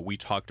ago, we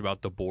talked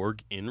about the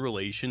Borg in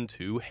relation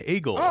to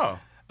Hegel. Oh.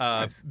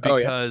 Nice.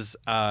 Because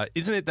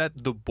isn't it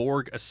that the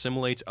Borg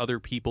assimilates other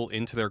people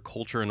into their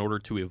culture in order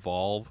to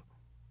evolve?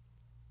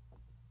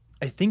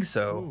 I think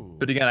so. Ooh.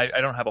 But again,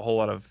 I don't have a whole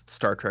lot of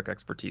Star Trek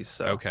expertise.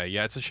 So. Okay,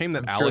 yeah, it's a shame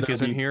that I'm sure Alec there'll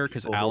isn't be here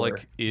because people who Alec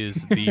are-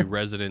 is the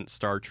resident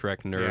Star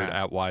Trek nerd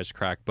Yeah. at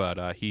Wisecrack,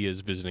 but he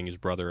is visiting his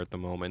brother at the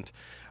moment.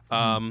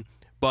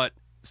 But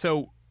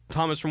so,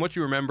 Thomas, from what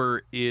you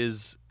remember,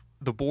 is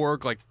the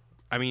Borg like?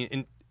 I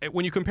mean,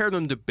 when you compare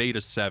them to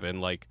Beta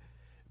 7, like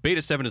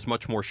Beta 7 is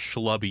much more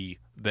schlubby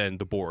than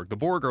the Borg. The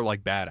Borg are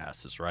like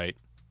badasses, right?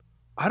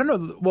 I don't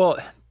know. Well,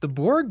 the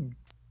Borg,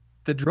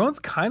 the drones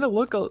kind of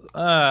look,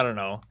 I don't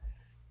know.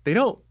 They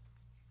don't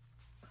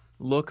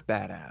look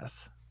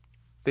badass.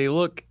 They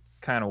look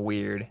kind of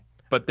weird,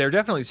 but they're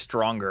definitely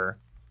stronger.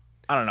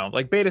 I don't know.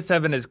 Like Beta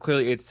 7 is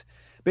clearly,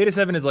 Beta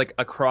 7 is like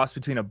a cross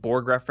between a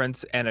Borg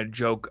reference and a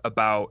joke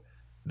about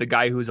the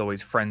guy who's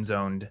always friend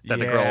zoned that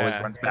the girl always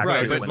Yeah. runs back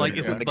Right, to. but when like the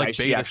isn't guy like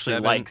she Beta actually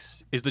 7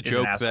 likes is the an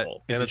joke that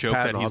asshole. is And the it's joke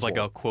that Patton he's like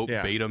a Oswalt. quote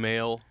Yeah. beta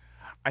male?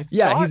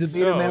 Yeah, thought he's a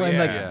beta so, male. And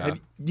like, yeah.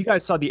 you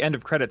guys saw the end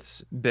of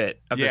credits bit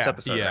of this Yeah.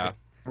 episode, Yeah. right?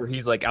 Where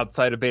he's like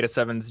outside of Beta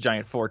 7's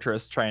giant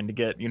fortress trying to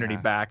get Unity Yeah.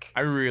 back.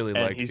 I really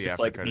And liked he's the just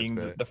after like credits being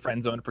bit. the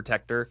friend zone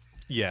protector.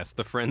 Yes,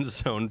 the friend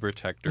zone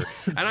protector.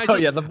 And I So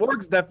just yeah, the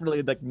Borg's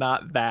definitely like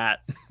not that,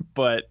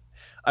 but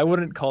I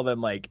wouldn't call them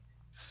like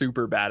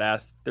super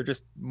badass. They're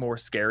just more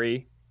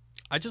scary.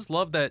 I just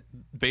love that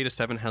Beta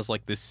 7 has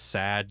like this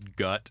sad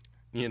gut,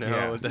 you know?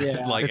 Yeah. that,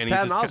 Yeah. like, It's and he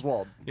Patton just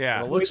Oswalt.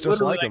 Yeah. It looks It's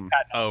just literally like him.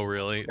 Patton Oh,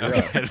 really? Yeah.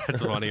 Okay,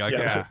 that's funny.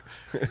 Yeah.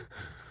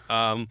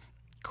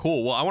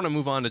 Cool. Well, I want to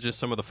move on to just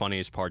some of the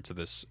funniest parts of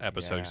this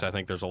episode because Yeah. I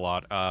think there's a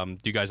lot. Do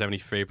you guys have any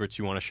favorites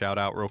you want to shout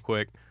out real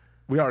quick?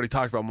 We already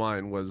talked about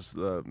mine. Was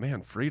the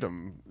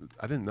freedom?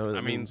 I didn't know that.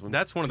 I mean, means when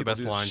that's one of the people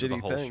best do lines of the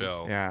shitty whole things.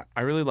 show. Yeah,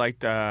 I really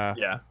liked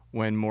Yeah.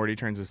 when Morty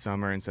turns to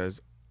Summer and says,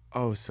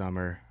 "Oh,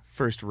 Summer,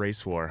 first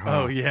race war,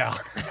 huh?" Oh yeah.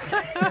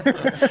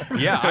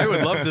 Yeah, I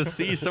would love to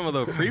see some of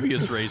the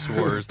previous race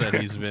wars that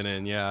he's been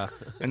in. Yeah.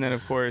 And then,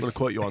 of I'm course, gonna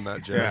quote you on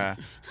that, Jerry. yeah,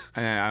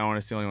 and I don't want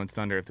to steal anyone's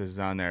thunder if this is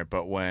on there,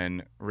 but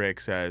when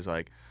Rick says,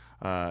 like,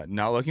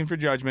 not looking for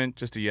judgment,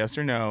 just a yes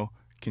or no,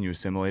 can you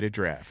assimilate a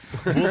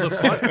giraffe? Well, the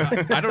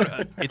fun, I don't.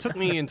 It took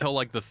me until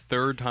like the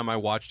third time I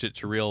watched it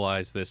to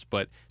realize this.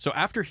 But so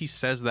after he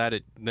says that,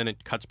 then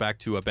it cuts back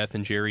to a Beth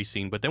and Jerry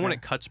scene. But then when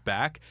it cuts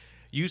back,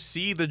 you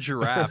see the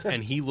giraffe,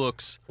 and he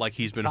looks like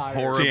he's been Tired.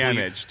 horribly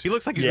Damaged. He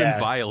looks like he's Yeah. been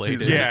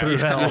violated. He's through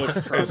hell.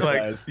 It's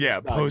like, Traumatized. yeah,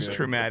 Not good.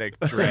 post-traumatic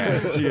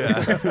giraffe.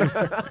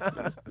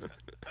 Yeah.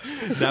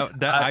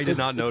 that I did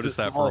not it's a notice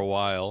that for a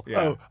while.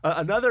 Yeah. Oh,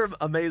 another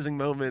amazing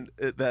moment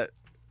that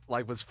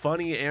like was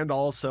funny and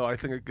also I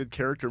think a good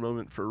character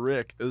moment for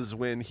Rick is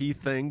when he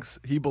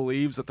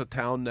believes that the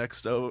town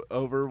next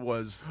over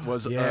was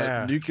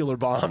Yeah. nuclear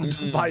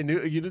bombed by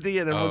Unity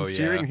and everyone's Oh,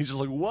 cheering. yeah. And he's just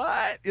like,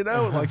 what? You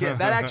know, like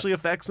that actually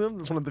affects him.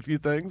 It's one of the few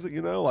things that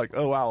like,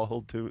 oh wow, a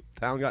whole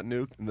town got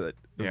nuked and that it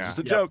was Yeah. just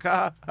a Yep. joke.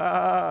 Ha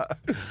ha.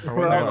 Or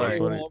when they're Oh, like, that's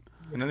funny.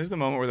 and then there's the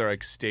moment where they're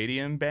like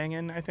stadium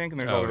banging, I think, and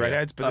there's all Oh, the yeah.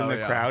 redheads, but then Oh, the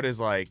yeah. crowd is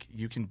like,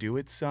 "You can do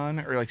it, son,"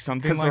 or like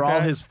something Because like they're all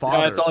that. his father.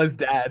 Yeah, it's all his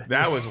dad.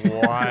 That was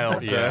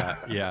wild. Yeah,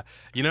 yeah.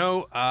 You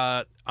know,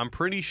 I'm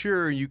pretty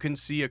sure you can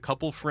see a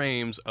couple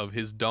frames of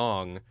his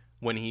dong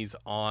when he's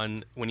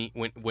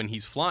when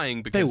he's flying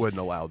They because wouldn't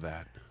allow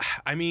that.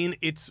 I mean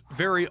it's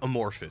very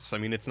amorphous. I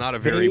mean it's not a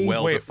very Wait,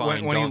 well Wait,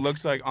 defined when he dong.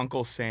 looks like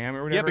Uncle Sam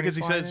or whatever. Yeah, because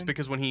he he's says flying?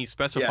 because when he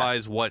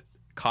specifies what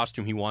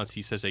costume he wants,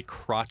 he says a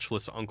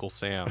crotchless Uncle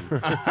Sam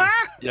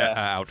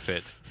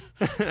outfit.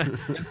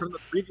 And from the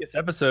previous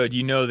episode,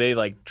 they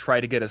like try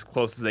to get as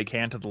close as they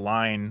can to the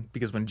line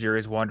because when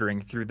Jerry's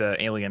wandering through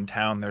the alien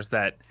town, there's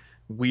that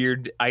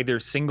weird either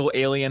single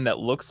alien that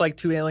looks like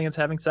two aliens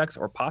having sex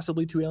or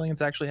possibly two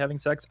aliens actually having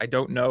sex. I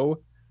don't know,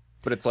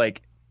 but it's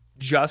like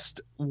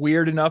just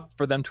weird enough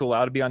for them to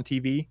allow to be on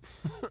TV.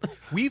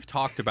 We've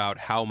talked about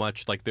how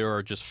much like there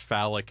are just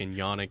phallic and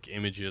yonic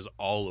images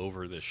all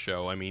over this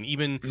show. I mean,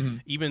 even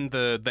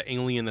the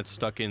alien that's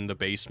stuck in the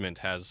basement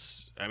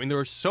has. I mean, there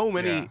are so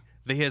many. Yeah.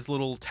 They has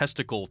little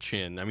testicle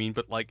chin. I mean,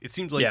 but like it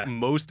seems like Yeah.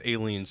 most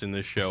aliens in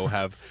this show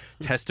have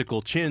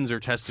testicle chins or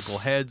testicle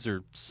heads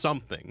or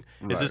something.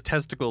 It's just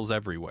testicles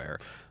everywhere.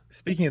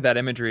 Speaking of that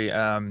imagery,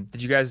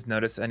 did you guys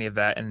notice any of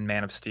that in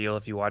Man of Steel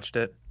if you watched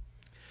it?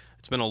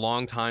 It's been a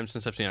long time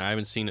since I've seen it. I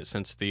haven't seen it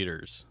since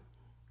theaters.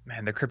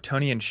 Man, the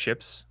Kryptonian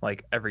ships,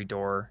 like every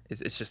door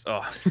it's just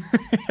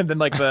and then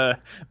like the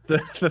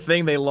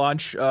thing they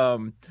launch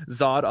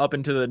Zod up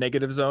into the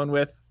negative zone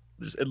with,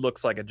 it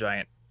looks like a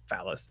giant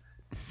phallus.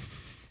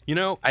 You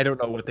know, I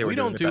don't know what they were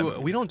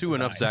doing. We don't do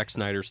enough Zack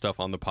Snyder stuff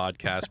on the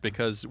podcast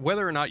because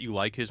whether or not you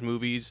like his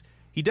movies,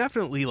 he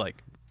definitely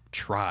like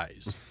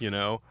tries. You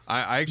know,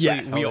 I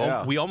actually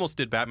we almost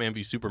did Batman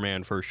v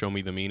Superman for Show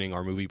Me the Meaning,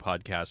 our movie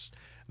podcast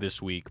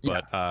this week,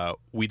 but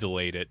we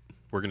delayed it.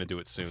 We're gonna do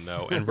it soon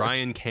though, and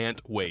Ryan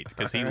can't wait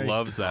because he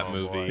loves that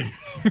movie.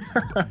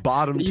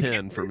 Bottom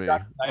 10 for me.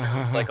 Zack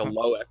Snyder is like a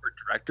low effort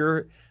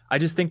director. I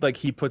just think like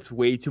he puts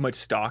way too much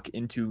stock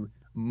into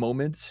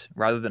moments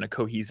rather than a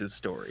cohesive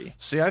story.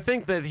 See, I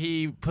think that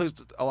he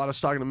puts a lot of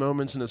stock into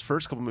moments in his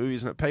first couple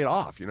movies, and it paid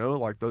off. You know,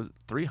 like those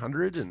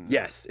 300 and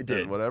yes, it did.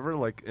 And whatever.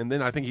 Like, and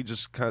then I think he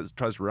just kind of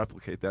tries to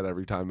replicate that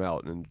every time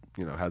out, and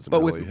hasn't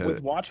but really hit with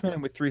it. Watchmen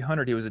and with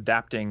 300, he was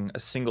adapting a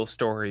single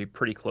story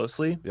pretty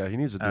closely. Yeah, he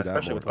needs to do that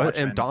especially more. with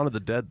And Dawn of the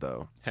Dead,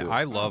 though. Hey,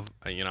 I love.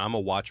 I'm a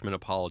Watchmen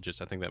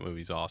apologist. I think that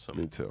movie's awesome.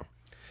 Me too.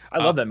 I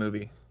love that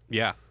movie.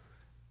 Yeah.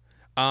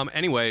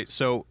 Anyway,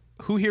 so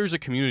who here is a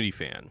Community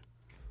fan?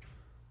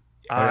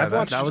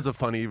 That was a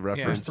funny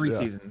reference. 3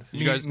 seasons.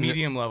 Did you guys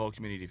medium level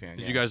Community fan?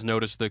 Did you guys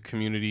notice the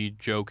Community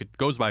joke? It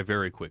goes by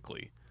very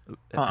quickly.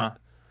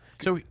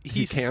 So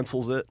he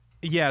cancels it.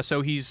 Yeah.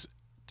 So he's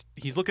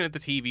looking at the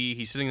TV.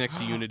 He's sitting next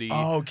to Unity.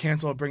 Oh,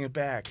 cancel it, bring it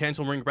back.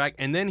 Cancel, bring it back.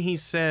 And then he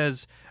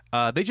says,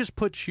 they just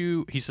put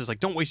you, he says, like,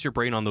 don't waste your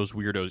brain on those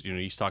weirdos. You know,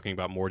 he's talking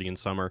about Morty and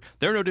Summer.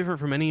 They're no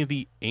different from any of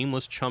the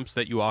aimless chumps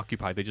that you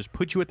occupy. They just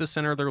put you at the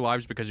center of their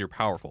lives because you're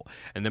powerful.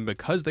 And then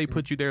because they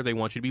put you there, they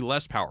want you to be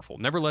less powerful.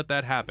 Never let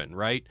that happen,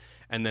 right?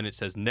 And then it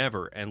says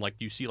never. And, like,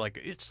 you see,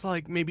 like, it's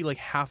like maybe like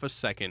half a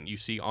second you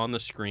see on the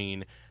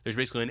screen, there's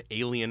basically an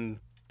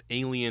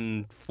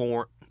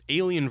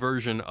alien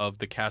version of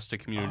the cast of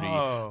Community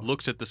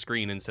looks at the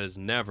screen and says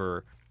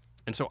never.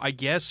 And so I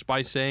guess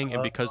by saying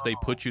and because they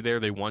put you there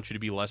they want you to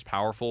be less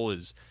powerful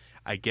is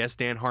I guess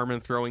Dan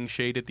Harmon throwing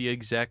shade at the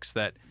execs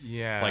that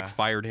like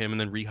fired him and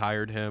then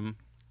rehired him.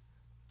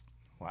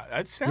 Wow,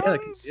 that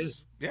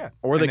sounds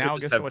Or they now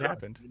could guess just what have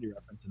happened.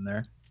 Reference in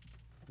there.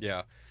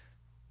 Yeah.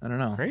 I don't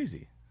know.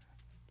 Crazy.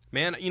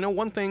 Man, you know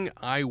one thing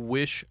I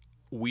wish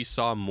we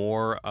saw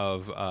more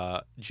of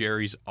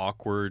Jerry's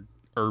awkward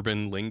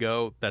urban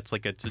lingo. That's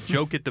like it's a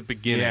joke at the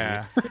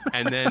beginning,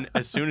 and then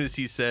as soon as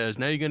he says,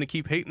 "Now you're gonna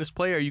keep hating this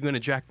play, or are you gonna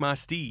jack my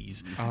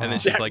steez?" And then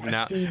she's like,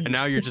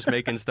 "Now you're just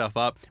making stuff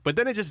up." But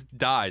then it just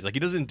dies. Like he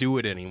doesn't do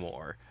it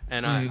anymore.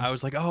 And I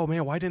was like, "Oh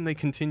man, why didn't they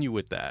continue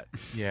with that?"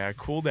 Yeah,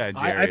 cool Dad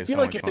Jerry. I feel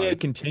like if they had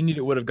continued,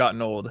 it would have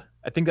gotten old.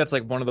 I think that's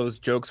like one of those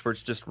jokes where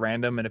it's just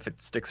random, and if it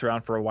sticks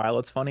around for a while,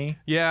 it's funny.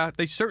 Yeah,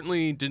 they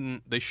certainly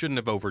didn't. They shouldn't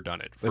have overdone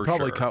it. They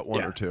probably cut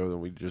one or two,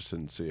 and we just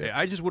didn't see it.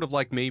 I just would have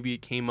liked maybe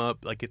it came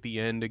up like at the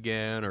end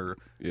again, or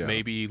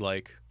maybe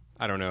like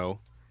I don't know,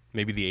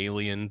 maybe the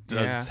alien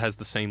has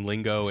the same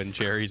lingo, and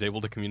Jerry's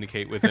able to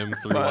communicate with him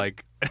through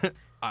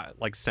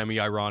like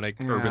semi-ironic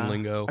urban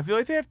lingo. I feel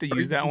like they have to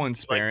use that one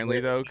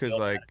sparingly though, because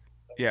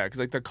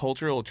like the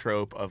cultural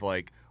trope of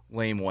like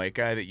lame white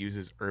guy that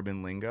uses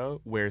urban lingo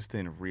wears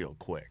thin real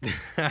quick.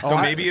 So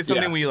maybe it's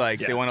something we like.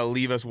 They want to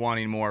leave us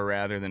wanting more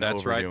rather than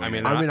overdoing right.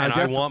 it.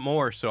 I want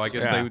more, so I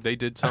guess they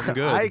did something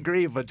good. I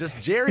agree, but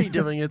just Jerry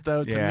doing it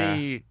though to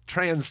me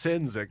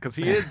transcends it because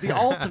he is the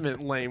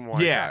ultimate lame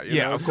white guy. You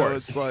know? Of so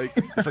course.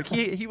 It's like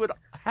he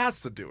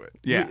has to do it.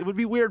 Yeah, it would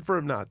be weird for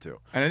him not to.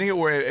 And I think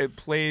it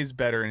plays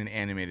better in an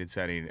animated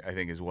setting, I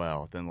think, as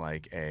well than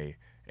like a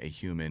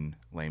human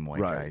lame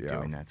white guy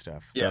doing that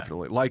stuff. Yeah.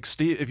 Definitely. Like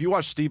Steve, if you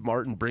watch Steve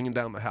Martin bringing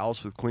down the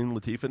house with Queen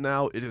Latifah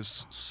now, it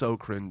is so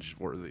cringe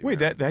worthy. Wait,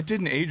 that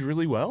didn't age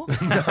really well?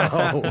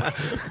 No.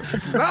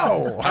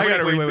 I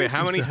gotta wait.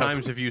 How many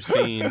times have you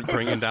seen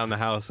Bringing Down the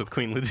House with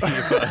Queen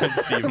Latifah and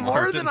Steve Martin?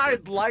 More than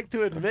I'd like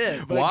to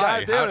admit. But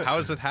why? How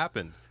has it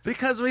happened?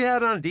 Because we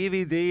had it on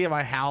DVD at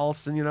my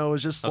house, and it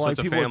was just like so it's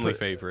a family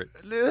favorite.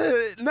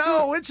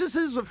 No, it just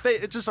is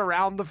it's just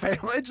around the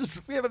family.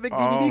 We have a big DVD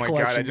collection. Oh my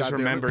collection. God, I just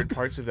remembered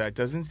parts of that.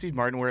 Doesn't Steve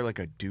Martin wear like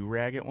a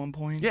do-rag at one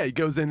point? Yeah, he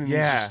goes in and he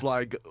just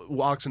like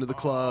walks into the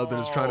club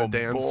and is trying to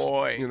dance.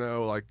 Boy.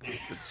 Like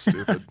it's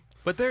stupid.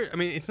 But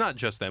it's not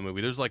just that movie.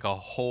 There's like a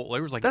whole.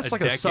 There was like that's a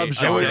like a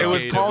subgenre. It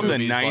was called the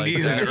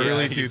 '90s and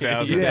early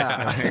 2000s.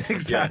 Yeah,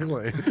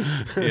 exactly.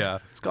 Yeah,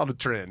 it's called a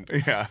trend.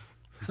 Yeah.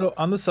 So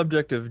on the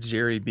subject of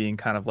Jerry being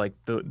kind of like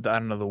the I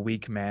don't know, the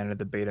weak man or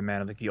the beta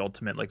man, or like the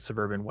ultimate like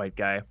suburban white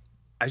guy,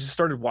 I just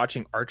started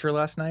watching Archer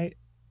last night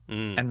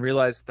and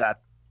realized that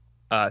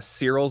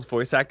Cyril's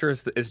voice actor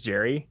is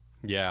Jerry.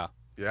 Yeah.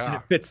 And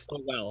it fits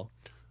so well.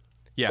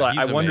 Yeah, but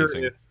he's I wonder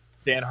amazing. if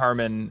Dan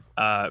Harmon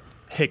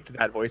picked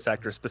that voice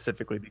actor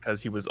specifically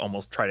because he was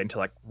almost trying to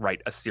like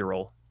write a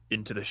Cyril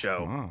into the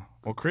show. Oh.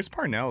 Well, Chris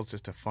Parnell's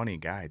just a funny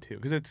guy too,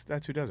 because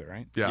that's who does it,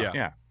 right?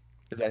 Yeah.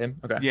 Is that him?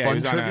 Okay. Yeah,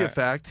 Fun trivia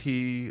fact: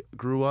 he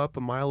grew up a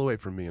mile away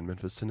from me in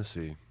Memphis,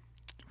 Tennessee.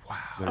 Wow.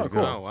 There you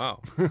cool. go. Oh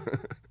wow.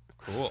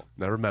 Cool.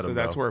 Never met him. So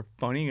that's though. where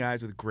funny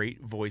guys with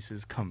great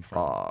voices come from.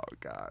 Oh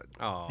God.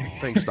 Oh.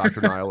 Thanks, Dr.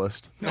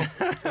 Nihilist. No.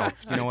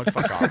 You know what?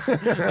 Fuck off.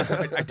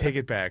 I take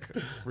it back.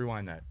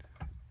 Rewind that.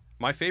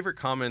 My favorite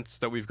comments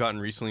that we've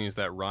gotten recently is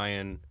that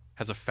Ryan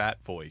has a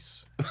fat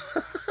voice.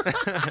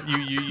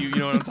 you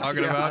know what I'm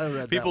talking about? I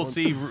read People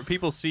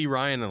that see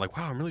Ryan and they're like,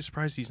 wow, I'm really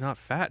surprised he's not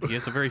fat. He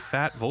has a very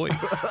fat voice.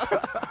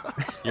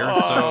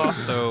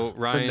 So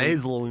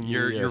Ryan,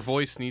 your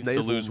voice needs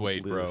to lose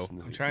weight, bro.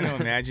 I'm trying to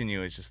imagine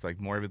you as just like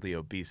morbidly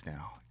obese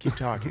now. Keep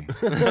talking.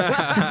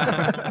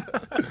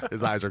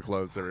 His eyes are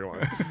closed,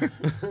 everyone.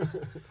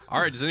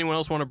 All right, does anyone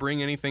else want to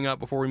bring anything up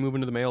before we move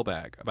into the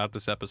mailbag about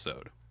this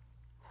episode?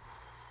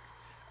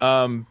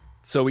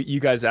 So you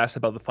guys asked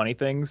about the funny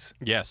things.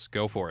 Yes,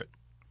 go for it.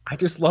 I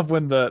just love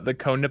when the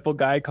cone nipple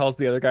guy calls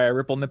the other guy a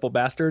ripple nipple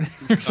bastard.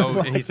 Oh,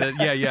 and he said,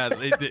 yeah.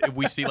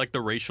 We see like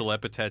the racial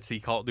epithets. He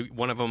called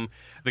one of them,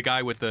 the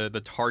guy with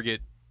the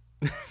target,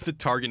 the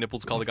target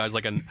nipples, called the guys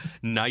like a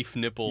knife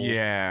nipple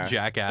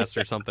jackass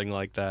or something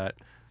like that.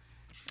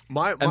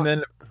 And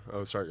then,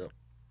 oh, sorry, go.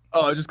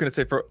 Oh, I was just gonna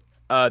say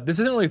this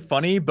isn't really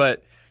funny,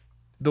 but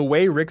the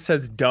way Rick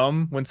says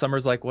 "dumb" when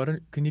Summer's like,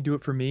 can you do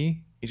it for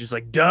me?" He's just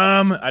like,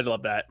 dumb. I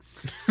love that.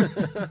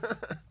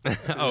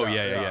 Oh,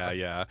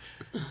 yeah.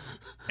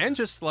 And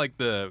just like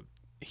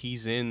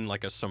he's in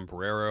like a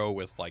sombrero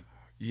with like,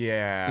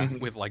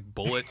 with like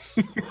bullets.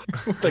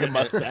 With like a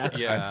mustache.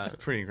 Yeah. That's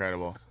pretty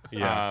incredible.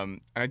 Yeah.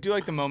 And I do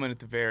like the moment at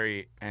the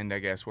very end, I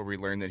guess, where we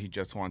learn that he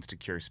just wants to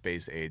cure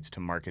space AIDS to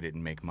market it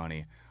and make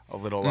money. A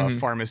little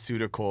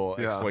pharmaceutical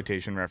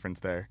exploitation reference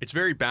there. It's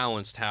very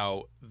balanced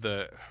how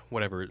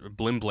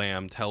Blim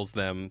Blam tells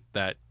them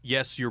that,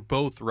 yes, you're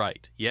both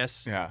right.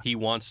 Yes, he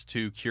wants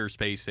to cure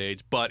space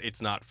AIDS, but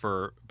it's not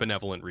for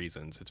benevolent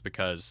reasons. It's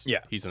because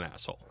he's an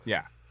asshole.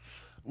 Yeah.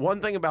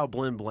 One thing about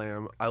Blim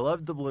Blam, I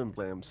loved the Blim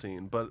Blam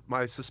scene, but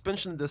my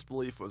suspension of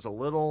disbelief was a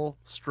little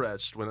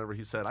stretched whenever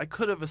he said, I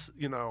could have,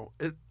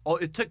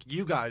 it took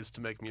you guys to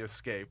make me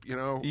escape,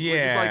 Yeah.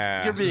 It's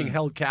like, you're being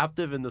held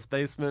captive in this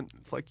basement.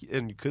 It's like,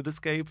 and you could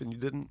escape and you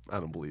didn't. I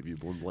don't believe you,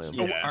 Blim Blam.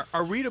 Yeah.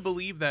 Are we to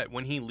believe that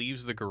when he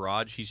leaves the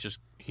garage,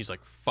 he's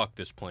like, fuck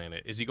this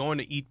planet? Is he going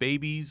to eat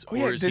babies?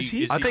 Or is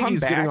he I think he's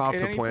getting off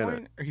the planet.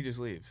 Point, or he just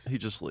leaves? He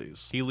just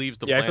leaves. He leaves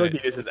the planet. I feel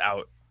like this is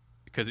out.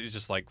 Because he's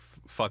just like,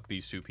 fuck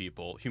these two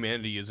people.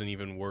 Humanity isn't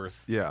even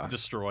worth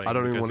destroying. I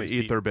don't even want to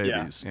eat their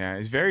babies. Yeah,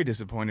 he's very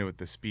disappointed with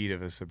the speed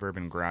of a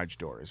suburban garage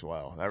door as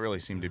well. That really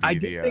seemed to be I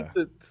think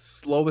the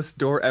slowest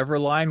door ever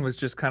line was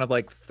just kind of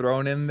like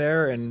thrown in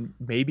there and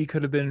maybe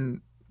could have been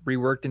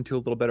reworked into a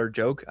little better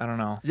joke. I don't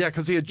know. Yeah,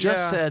 because he had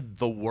just said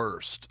the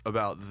worst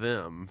about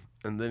them.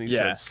 And then he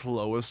said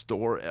slowest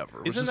door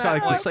ever. It's just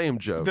like the same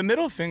joke. The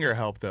middle finger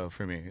helped though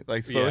for me.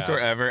 Like slowest door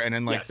ever, and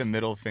then like the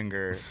middle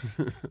finger.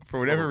 For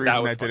whatever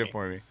reason that did it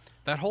for me.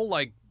 That whole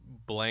like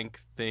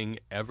blank thing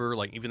ever,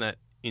 like even that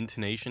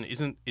intonation,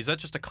 is that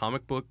just a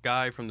comic book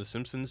guy from The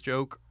Simpsons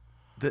joke?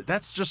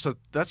 That's just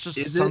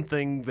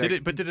something that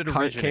did it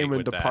originate came into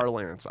with that?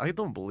 parlance. I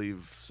don't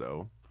believe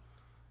so.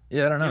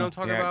 Yeah, I don't know. You know what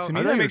I'm talking about? To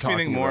me that makes me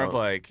think more of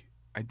like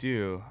I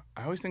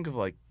always think of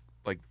like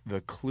the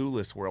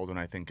Clueless world when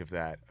I think of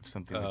that, of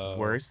something like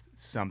worst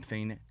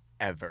something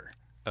ever.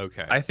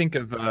 Okay. I think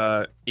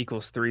of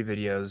equals 3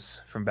 videos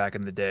from back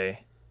in the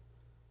day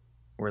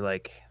where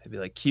like they'd be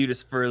like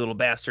cutest furry little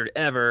bastard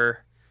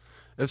ever.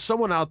 If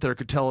someone out there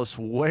could tell us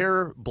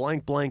where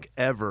blank blank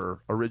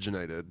ever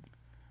originated,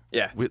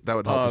 that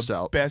would help us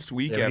out. Best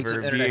week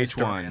ever,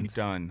 VH1,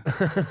 done.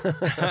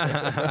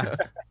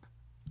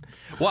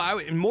 Well,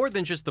 more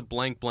than just the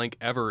blank blank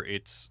ever,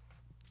 it's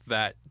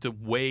that the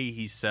way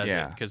he says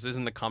it, because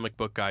isn't the comic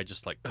book guy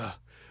just like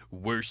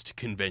worst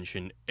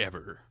convention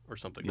ever or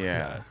something like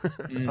that?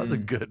 That was a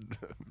good.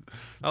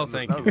 Oh,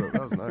 thank you.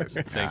 That was nice.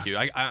 Thank you.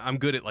 I'm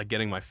good at like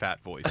getting my fat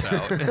voice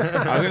out.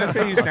 I was gonna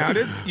say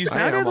you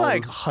sounded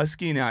like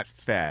husky, not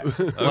fat,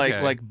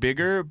 like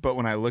bigger. But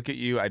when I look at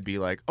you, I'd be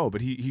like, oh,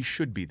 but he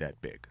should be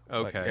that big.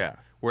 Okay. Like,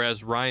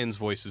 Whereas Ryan's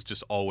voice is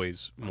just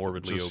always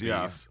morbidly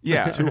obese.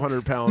 Yeah.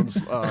 200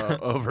 pounds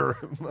over.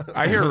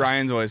 I hear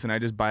Ryan's voice and I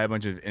just buy a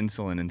bunch of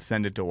insulin and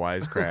send it to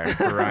Wisecrack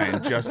for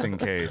Ryan just in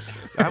case.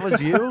 That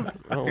was you?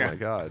 Oh my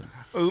God.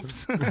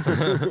 Oops.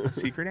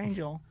 Secret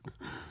angel.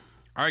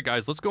 All right,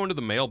 guys, let's go into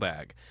the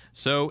mailbag.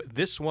 So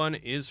this one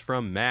is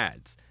from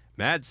Mads.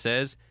 Mads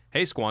says,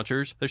 hey,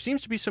 Squanchers, there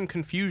seems to be some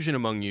confusion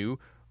among you,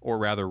 or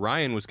rather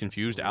Ryan was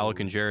confused, Alec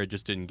and Jared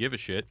just didn't give a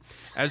shit,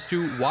 as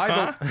to why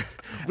the...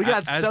 We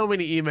got so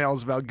many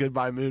emails about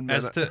Goodbye Moon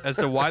Men. As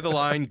to why the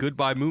line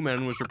Goodbye Moon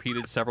Men was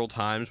repeated several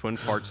times when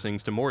Fart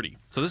sings to Morty.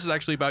 So this is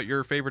actually about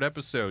your favorite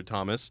episode,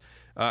 Thomas.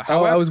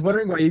 I was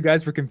wondering why you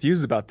guys were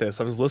confused about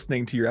this. I was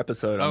listening to your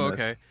episode on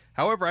this.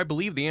 However, I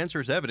believe the answer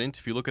is evident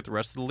if you look at the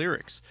rest of the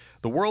lyrics.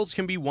 The worlds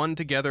can be one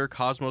together,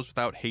 cosmos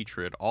without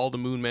hatred. All the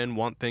moon men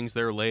want things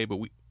their way, but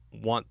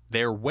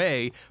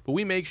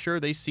we make sure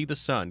they see the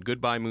sun.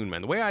 Goodbye, moon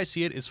men. The way I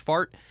see it is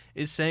Fart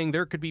is saying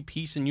there could be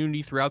peace and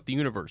unity throughout the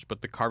universe,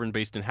 but the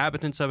carbon-based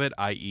inhabitants of it,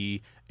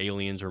 i.e.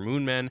 aliens or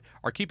moon men,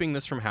 are keeping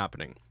this from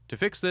happening. To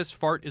fix this,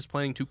 Fart is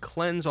planning to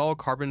cleanse all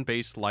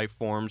carbon-based life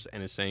forms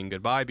and is saying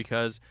goodbye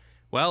because,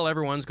 well,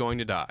 everyone's going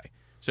to die.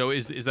 So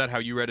is that how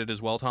you read it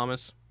as well,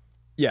 Thomas?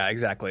 Yeah,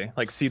 exactly.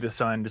 Like, see the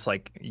sun, just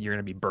like you're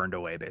going to be burned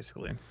away,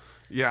 basically.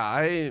 Yeah,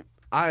 I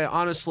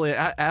honestly,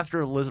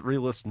 after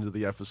re-listening to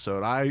the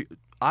episode,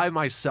 I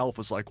myself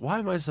was like, why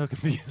am I so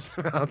confused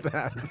about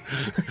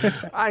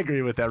that? I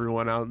agree with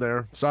everyone out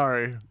there.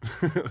 Sorry.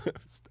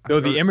 Though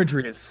the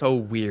imagery is so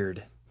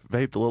weird.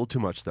 Vaped a little too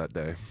much that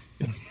day.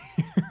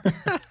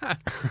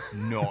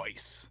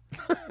 Nice.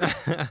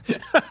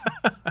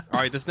 All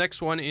right, this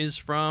next one is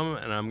from,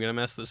 and I'm gonna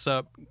mess this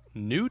up,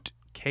 Newt,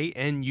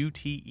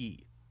 Knute.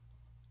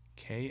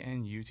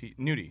 K-N-U-T.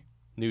 Nudie.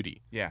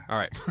 Nudie. Yeah. All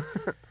right.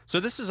 So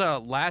this is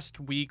last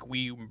week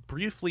we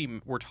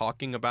briefly were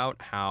talking about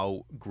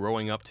how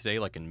growing up today,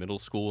 like in middle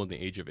school in the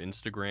age of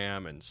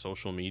Instagram and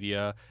social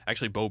media,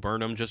 actually Bo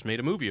Burnham just made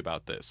a movie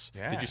about this.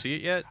 Yeah. Did you see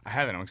it yet? I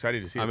haven't. I'm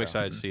excited to see it. I'm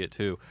excited to see it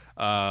too.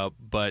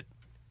 But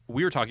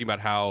we were talking about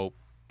how,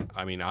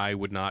 I mean, I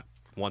would not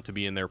want to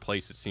be in their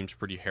place. It seems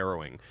pretty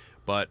harrowing.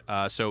 But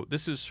so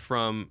this is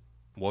from,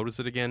 what was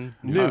it again?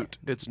 Newt.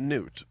 It's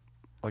Newt.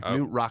 Like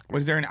Newt Rockman.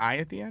 Was there an I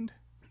at the end?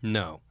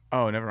 No.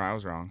 Oh, never mind. I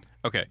was wrong.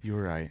 Okay. You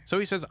were right. So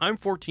he says, I'm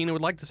 14 and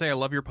would like to say I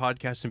love your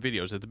podcast and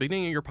videos. At the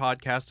beginning of your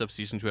podcast of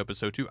Season 2,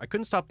 Episode 2, I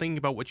couldn't stop thinking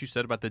about what you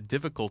said about the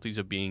difficulties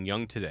of being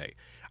young today.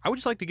 I would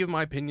just like to give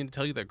my opinion to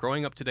tell you that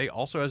growing up today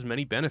also has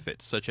many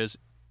benefits, such as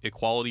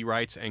equality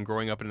rights and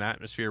growing up in an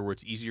atmosphere where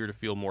it's easier to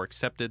feel more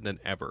accepted than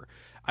ever.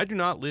 I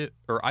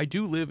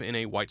do live in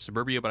a white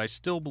suburbia, but I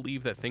still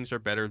believe that things are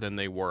better than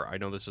they were. I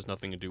know this has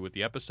nothing to do with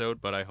the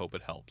episode, but I hope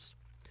it helps.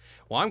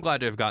 Well, I'm glad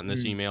to have gotten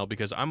this email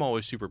because I'm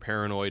always super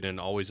paranoid and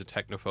always a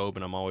technophobe,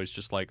 and I'm always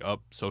just like,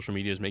 social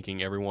media is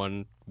making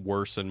everyone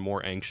worse and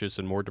more anxious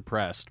and more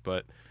depressed.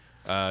 But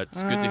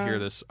it's good to hear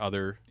this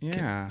other.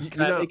 Yeah.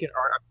 Can I make a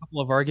couple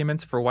of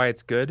arguments for why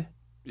it's good?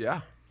 Yeah.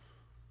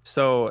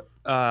 So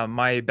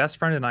my best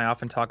friend and I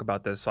often talk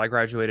about this. So I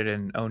graduated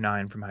in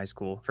 2009 from high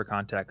school, for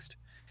context.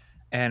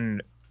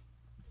 And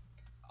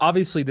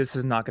obviously this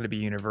is not going to be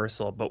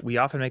universal, but we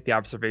often make the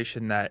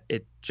observation that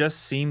it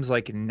just seems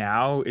like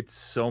now it's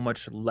so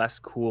much less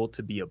cool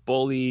to be a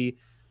bully.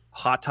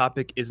 Hot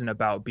Topic isn't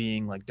about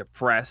being like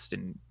depressed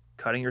and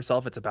cutting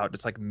yourself. It's about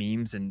just like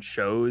memes and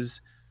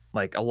shows.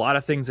 Like a lot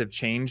of things have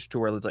changed to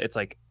where it's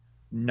like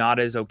not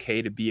as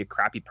okay to be a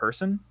crappy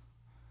person.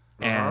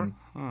 And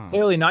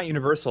clearly not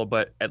universal,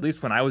 but at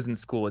least when I was in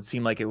school, it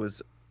seemed like it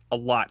was a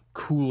lot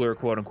cooler,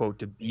 quote unquote,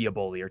 to be a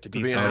bully or to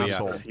be an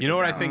asshole. You know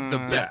what I think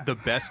the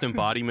best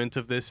embodiment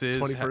of this is?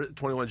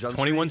 21 Jump Street.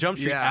 21 Jump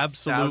Street, Yeah,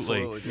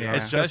 absolutely. Yeah. I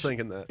was just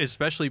thinking that.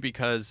 Especially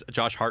because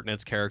Josh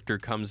Hartnett's character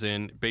comes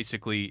in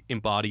basically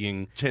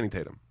embodying Channing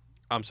Tatum.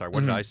 I'm sorry, what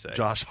did I say?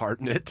 Josh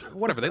Hartnett.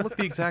 Whatever, they look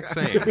the exact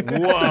same.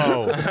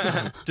 Whoa.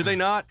 Do they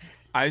not?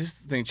 I just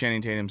think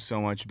Channing Tatum's so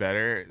much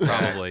better.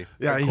 Probably.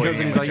 Yeah, he goes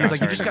and he's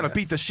like, you just got to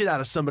beat the shit out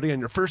of somebody on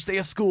your first day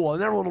of school,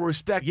 and everyone will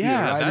respect you.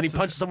 Right? And then he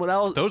punches someone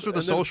else. Those were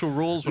the social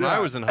rules when I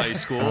was in high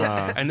school.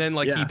 And then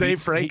like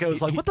Dave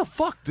Franco's like, what the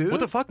fuck, dude?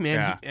 What the fuck,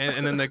 man? Yeah.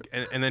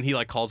 And then he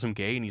like calls him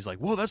gay, and he's like,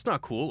 whoa, that's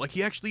not cool. Like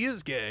he actually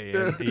is gay.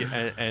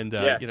 And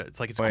you know,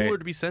 it's like it's cooler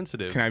to be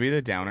sensitive. Can I be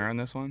the downer on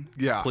this one?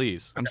 Yeah,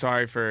 please. I'm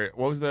sorry for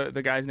what was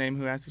the guy's name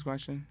who asked this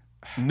question?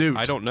 Newt.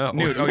 I don't know.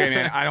 Newt. Okay,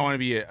 man. I don't want to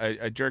be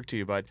a jerk to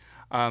you, but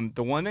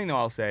the one thing though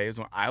I'll say is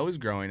when I was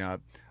growing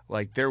up,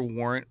 like there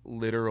weren't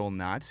literal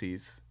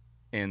Nazis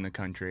in the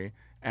country,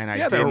 and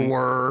there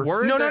were.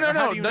 No.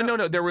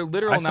 There were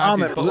literal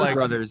Nazis, but like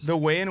Brothers. the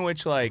way in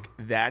which like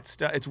that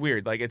stuff, it's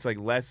weird. Like it's like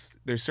less.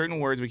 There's certain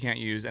words we can't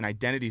use, and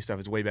identity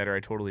stuff is way better. I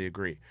totally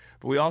agree.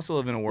 But we also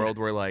live in a world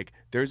where like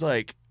there's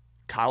like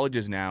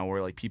colleges now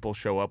where like people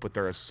show up with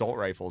their assault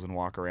rifles and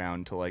walk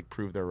around to like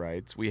prove their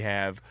rights. We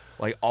have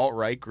like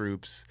alt-right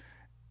groups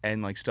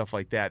and like stuff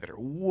like that are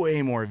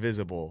way more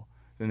visible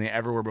than they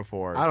ever were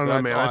before. I don't know,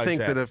 man. I think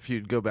that if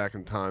you go back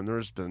in time,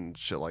 there's been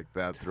shit like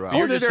that throughout.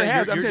 You're just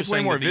saying it's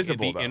way more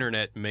visible. The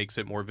internet makes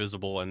it more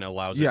visible and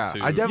allows it to. Yeah,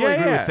 I definitely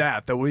agree with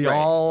that. That we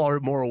all are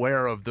more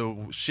aware of the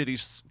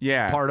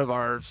shitty part of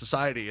our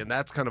society, and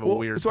that's kind of a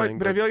weird thing.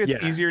 But I feel like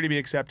it's easier to be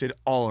accepted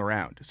all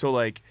around. So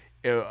like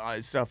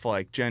stuff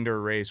like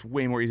gender, race,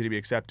 way more easy to be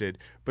accepted.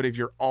 But if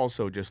you're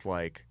also just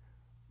like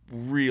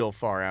real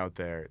far out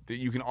there, that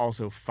you can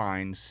also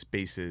find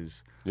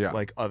spaces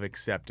like of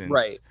acceptance.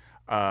 Right.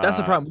 That's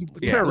the problem.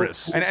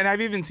 Terrorists. And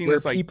I've even seen where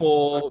this like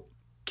people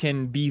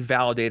can be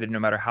validated no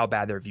matter how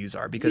bad their views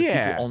are, because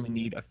people only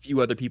need a few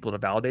other people to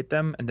validate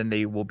them, and then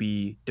they will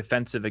be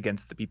defensive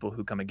against the people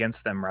who come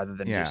against them rather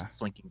than just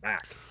slinking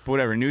back. But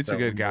whatever, Newt's a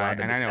good guy,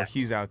 and I know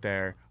he's out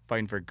there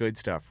fighting for good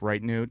stuff,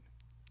 right, Newt?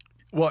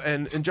 Well,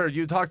 and Jared,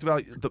 you talked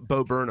about the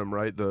Bo Burnham,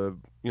 right? The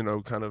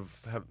kind of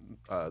have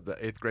the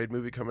 8th grade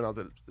movie coming out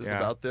that is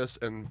about this,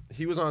 and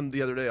he was on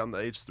the other day on the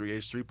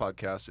H3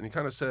 podcast, and he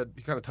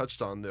kind of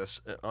touched on this,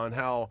 on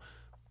how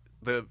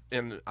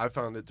and I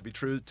found it to be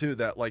true too,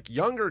 that like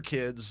younger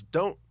kids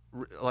don't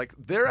like,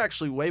 they're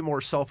actually way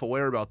more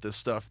self-aware about this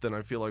stuff than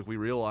I feel like we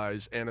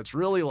realize, and it's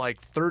really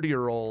like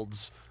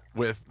 30-year-olds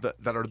with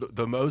that are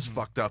the most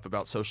fucked up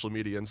about social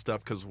media and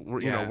stuff, because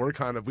we're we're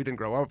kind of, we didn't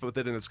grow up with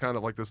it, and it's kind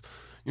of like this,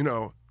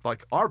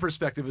 like our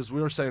perspective is we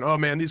were saying, oh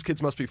man, these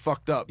kids must be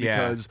fucked up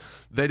because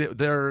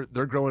they're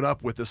growing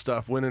up with this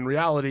stuff, when in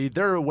reality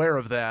they're aware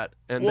of that,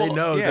 and they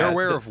know they're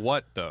aware of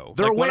what though.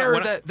 They're aware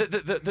that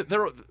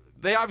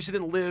they obviously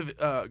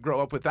didn't grow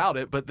up without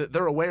it, but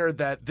they're aware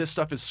that this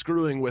stuff is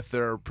screwing with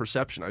their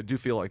perception. I do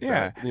feel like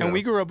that. Yeah, and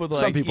we grew up with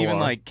some people even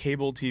are. like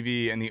cable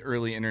TV and the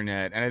early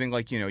internet, and I think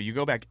like you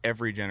go back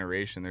every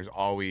generation, there's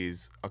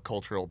always a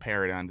cultural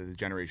paradigm that the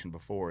generation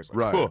before is like,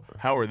 Right. oh,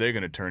 how are they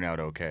going to turn out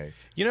okay?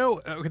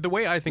 The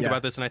way I think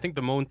about this, and I think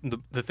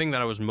the thing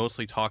that I was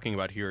mostly talking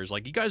about here is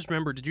like, you guys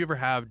remember? Did you ever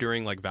have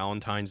during like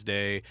Valentine's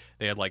Day?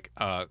 They had like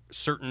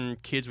certain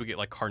kids would get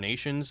like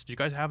carnations. Did you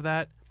guys have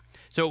that?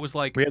 So it was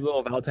like we had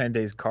little Valentine's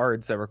Day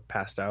cards that were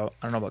passed out.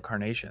 I don't know about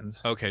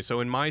carnations. Okay, so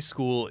in my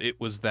school, it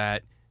was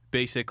that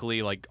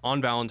basically like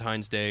on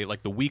Valentine's Day,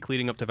 like the week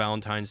leading up to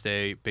Valentine's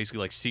Day, basically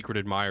like secret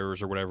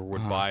admirers or whatever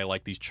would buy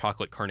like these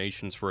chocolate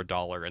carnations for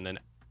 $1, and then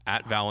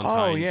at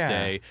Valentine's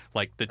Day,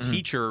 like the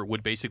teacher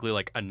would basically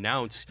like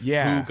announce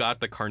who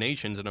got the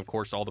carnations, and of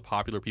course all the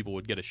popular people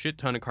would get a shit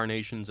ton of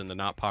carnations and the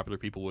not popular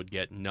people would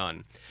get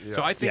none.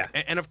 So I think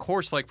and of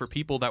course like for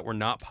people that were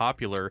not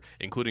popular,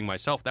 including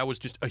myself, that was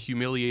just a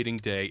humiliating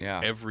day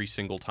every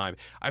single time.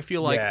 I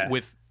feel like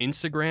with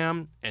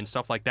Instagram and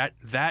stuff like that,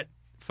 that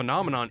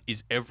phenomenon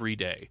is every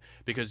day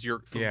because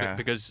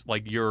because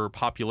like your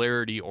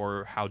popularity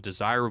or how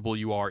desirable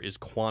you are is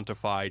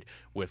quantified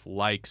with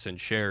likes and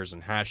shares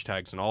and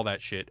hashtags and all that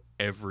shit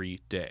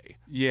every day.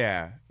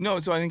 Yeah.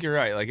 No, so I think you're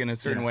right. Like in a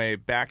certain way,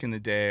 back in the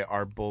day,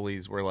 our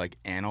bullies were like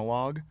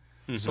analog.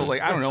 So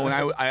like I don't know, when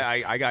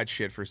I got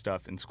shit for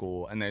stuff in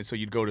school, and then so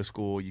you'd go to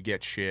school, you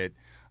get shit,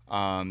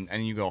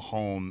 and you go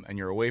home and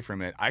you're away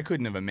from it. I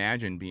couldn't have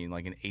imagined being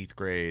like in 8th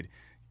grade,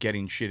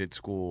 getting shit at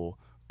school,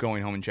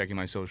 going home and checking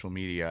my social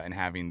media and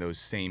having those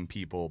same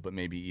people, but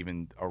maybe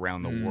even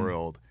around the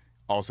world,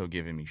 also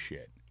giving me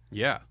shit.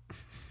 Yeah.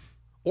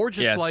 Or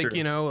just like,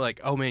 you know,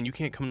 like, oh man, you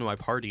can't come to my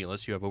party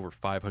unless you have over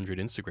 500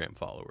 Instagram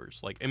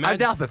followers. Like, imagine... I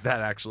doubt that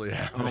actually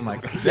happens. Oh my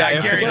god. Yeah,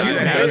 I guarantee you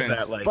that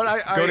happens. Like, but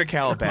I go to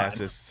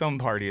Calabasas. Some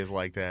party is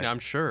like that. Yeah, I'm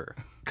sure.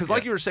 Because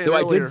like you were saying so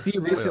earlier, I did see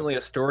recently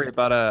a story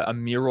about a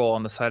mural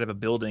on the side of a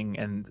building,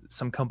 and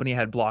some company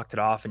had blocked it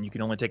off, and you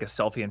can only take a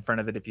selfie in front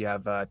of it if you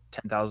have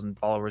 10,000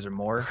 followers or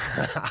more.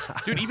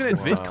 Dude, even at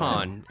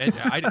VidCon,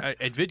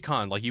 at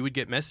VidCon, like you would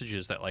get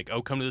messages that like,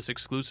 oh, come to this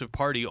exclusive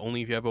party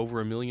only if you have over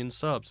 1 million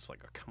subs. It's like,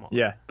 oh, come on.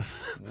 Yeah.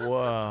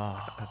 Whoa.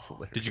 That's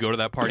hilarious. Did you go to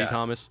that party,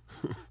 Thomas?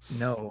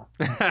 No.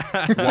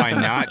 Why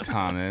not,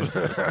 Thomas?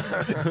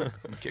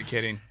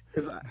 Kidding.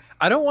 Because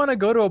I don't want to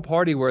go to a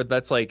party where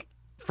that's like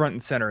front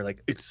and center,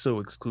 like it's so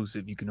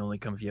exclusive, you can only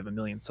come if you have 1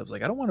 million subs.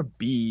 Like I don't want to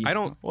be.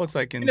 Well, it's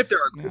like even if there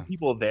are cool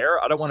people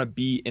there, I don't want to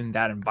be in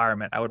that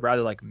environment. I would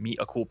rather like meet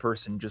a cool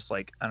person, just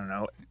like I don't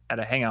know, at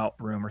a hangout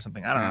room or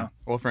something. I don't know.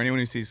 Well, for anyone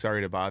who sees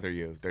Sorry to Bother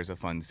You, there's a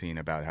fun scene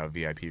about how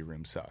VIP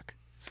rooms suck.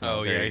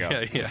 So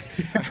yeah.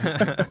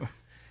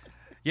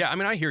 Yeah, I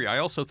mean, I hear you. I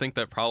also think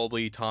that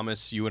probably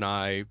Thomas, you and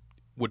I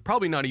would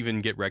probably not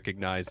even get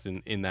recognized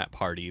in that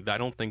party. I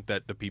don't think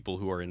that the people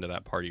who are into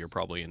that party are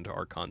probably into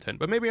our content,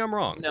 but maybe I'm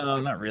wrong. No,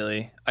 not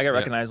really. I got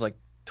recognized like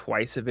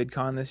twice at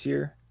VidCon this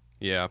year.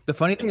 Yeah. The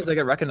funny thing is I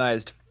got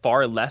recognized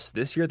far less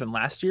this year than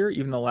last year,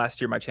 even though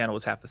last year my channel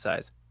was half the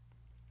size.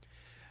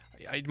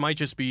 It might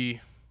just be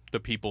the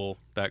people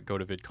that go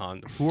to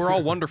VidCon, who are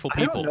all wonderful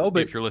people, I don't know,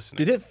 but if you're listening.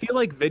 Did it feel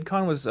like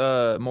VidCon was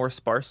more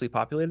sparsely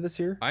populated this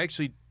year? I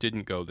actually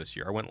didn't go this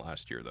year. I went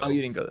last year, though. Oh,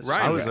 you didn't go this year?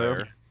 Ryan I was was there.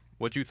 there.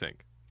 What'd you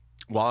think?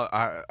 Well,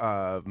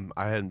 I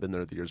hadn't been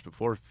there the years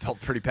before. Felt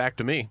pretty packed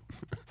to me.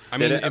 I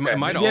mean, it? it Okay.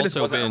 might Maybe it also just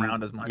wasn't been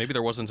around as much. maybe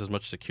there wasn't as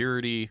much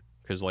security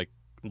because like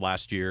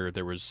last year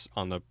there was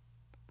on the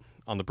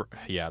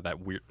that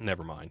weird.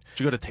 Never mind.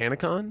 Did you go to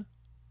TanaCon?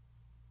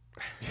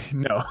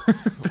 No.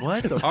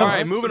 What? All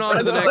right, moving on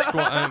to the next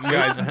one,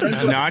 guys.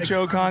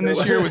 Nacho Con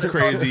this year was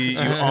crazy. You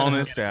all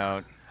missed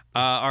out.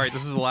 All right,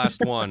 this is the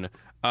last one.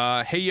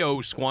 Hey yo,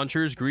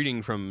 Squanchers,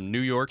 greeting from New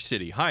York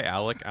City. Hi,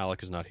 Alec.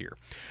 Alec is not here.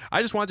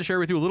 I just wanted to share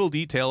with you a little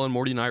detail in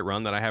Morty Night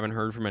Run that I haven't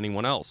heard from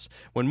anyone else.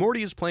 When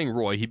Morty is playing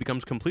Roy, he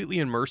becomes completely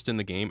immersed in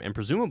the game and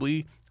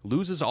presumably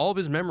loses all of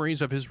his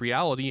memories of his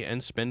reality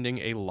and spending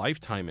a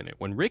lifetime in it.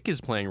 When Rick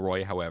is playing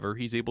Roy, however,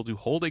 he's able to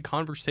hold a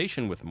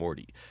conversation with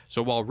Morty.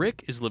 So while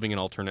Rick is living an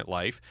alternate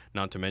life,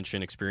 not to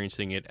mention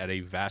experiencing it at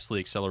a vastly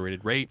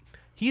accelerated rate,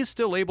 he is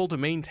still able to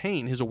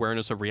maintain his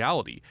awareness of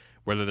reality.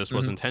 Whether this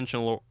was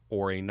intentional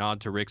or a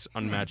nod to Rick's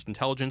unmatched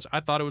intelligence,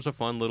 I thought it was a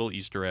fun little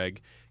Easter egg.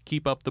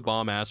 Keep up the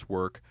bomb-ass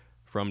work,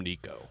 from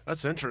Nico.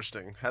 That's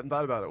interesting. Hadn't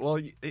thought about it.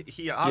 Well,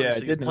 he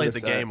obviously has played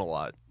the game a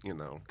lot, you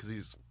know, because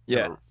he's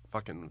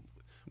fucking.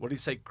 What do you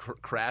say?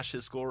 Crash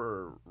his score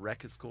or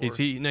wreck his score?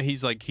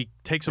 He's like he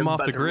takes him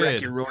off the grid.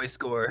 Wreck your Roy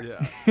score.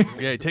 Yeah,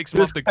 yeah, he takes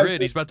him off the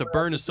grid. He's about to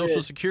burn his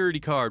social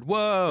security card.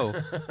 Whoa.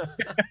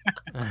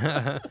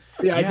 I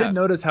did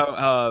notice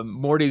how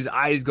Morty's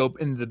eyes go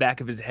into the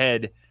back of his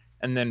head,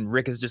 and then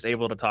Rick is just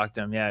able to talk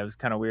to him. Yeah, it was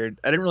kind of weird.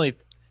 I didn't really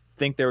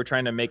think they were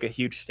trying to make a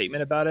huge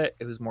statement about it.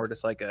 It was more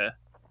just like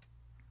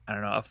I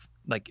don't know,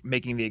 like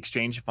making the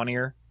exchange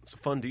funnier. It's a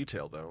fun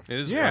detail, though. It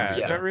is Yeah,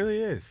 fun. that really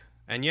is.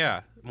 And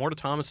yeah, more to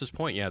Thomas's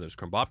point. Yeah, there's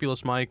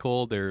Crumbopulous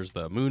Michael. There's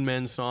the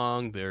Moonmen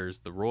song. There's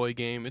the Roy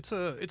game. It's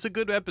a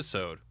good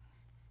episode.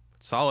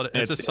 Solid.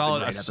 It's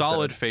a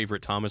solid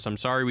favorite, Thomas. I'm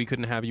sorry we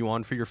couldn't have you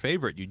on for your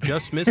favorite. You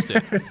just missed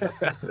it.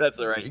 That's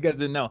all right. You guys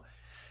didn't know.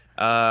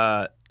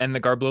 And the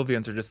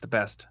Garblovians are just the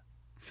best.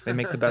 They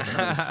make the best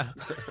noise.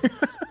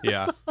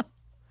 Yeah.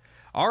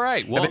 All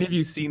right. Well, have any of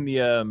you seen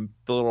the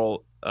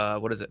little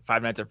what is it?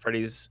 Five Nights at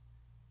Freddy's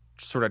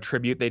sort of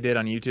tribute they did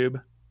on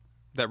YouTube?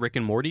 That Rick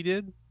and Morty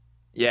did?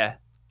 Yeah.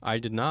 I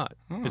did not.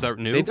 Is that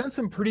new? They've done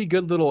some pretty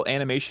good little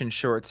animation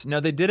shorts. No,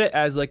 they did it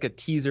as like a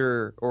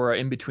teaser or an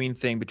in-between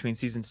thing between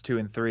seasons 2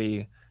 and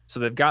 3. So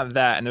they've got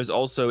that, and there's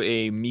also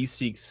a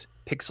Meeseeks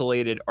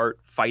pixelated art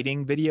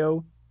fighting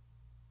video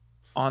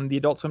on the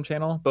Adult Swim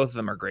channel. Both of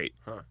them are great.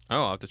 Huh.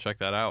 Oh, I'll have to check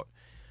that out.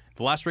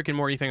 The last Rick and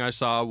Morty thing I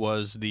saw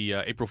was the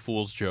April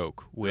Fool's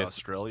joke with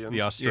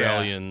the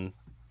Australian,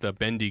 the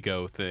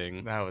Bendigo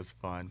thing. That was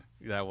fun.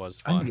 That was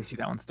fun. I need to see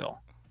that one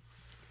still.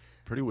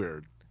 Pretty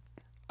weird.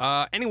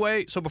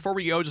 Anyway, so before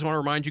we go, just want to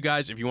remind you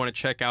guys, if you want to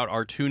check out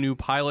our 2 new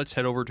pilots,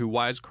 head over to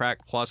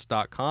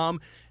wisecrackplus.com.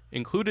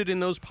 Included in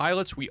those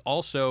pilots, we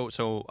also,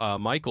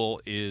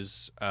 Michael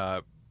is,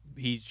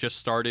 he's just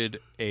started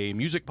a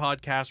music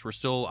podcast. We're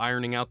still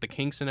ironing out the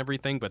kinks and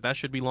everything, but that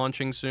should be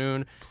launching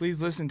soon.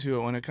 Please listen to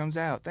it when it comes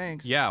out.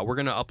 Thanks. Yeah, we're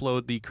going to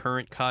upload the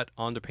current cut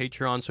onto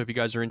Patreon, so if you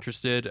guys are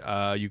interested,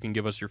 you can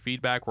give us your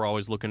feedback. We're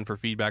always looking for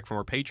feedback from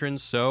our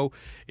patrons, so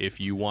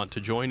if you want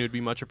to join, it would be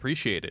much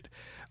appreciated.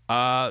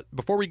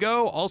 Before we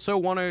go, also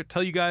want to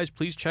tell you guys,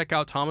 please check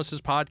out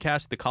Thomas's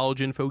podcast, the College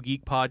Info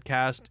Geek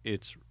podcast.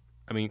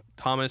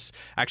 Thomas,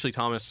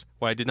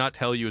 what I did not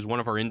tell you is one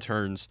of our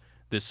interns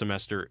this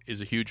semester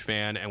is a huge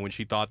fan, and when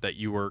she thought that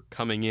you were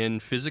coming in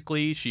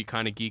physically, she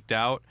kind of geeked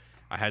out.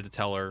 I had to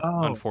tell her,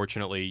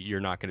 unfortunately, you're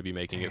not going to be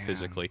making it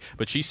physically.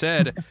 But she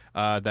said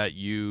that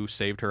you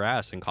saved her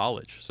ass in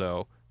college.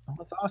 So,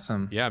 that's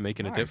awesome. Yeah,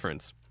 making a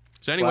difference.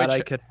 So anyway, glad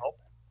I could help.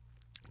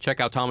 Check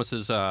out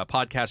Thomas's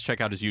podcast. Check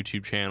out his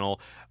YouTube channel.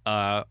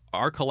 Our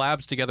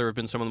collabs together have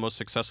been some of the most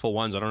successful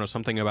ones. I don't know,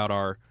 something about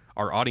our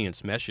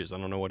audience meshes. I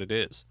don't know what it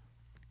is.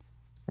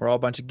 We're all a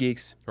bunch of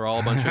geeks. We're all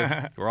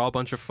a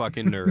bunch of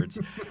fucking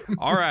nerds.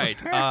 All right.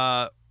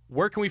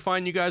 Where can we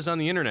find you guys on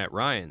the internet,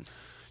 Ryan?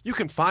 You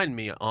can find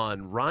me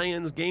on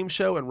Ryan's Game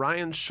Show and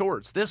Ryan's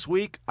Shorts. This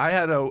week, I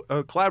had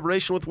a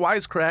collaboration with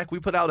Wisecrack. We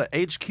put out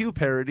a HQ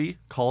parody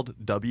called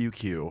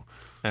WQ.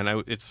 And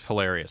it's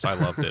hilarious. I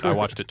loved it. I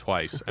watched it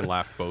twice and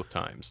laughed both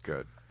times.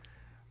 Good.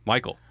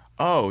 Michael.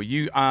 Oh,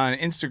 you on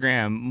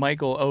Instagram,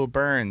 Michael O.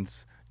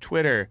 Burns.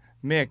 Twitter,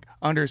 Mick_O_Broin.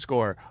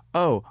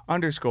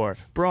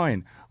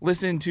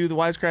 Listen to the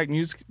Wisecrack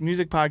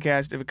music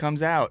podcast if it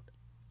comes out.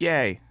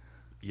 Yay.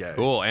 Yay.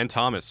 Cool. And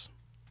Thomas.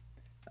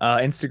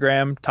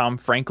 Instagram, Tom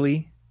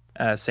Frankly.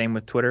 Same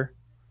with Twitter.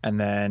 And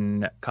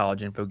then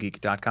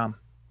collegeinfogeek.com.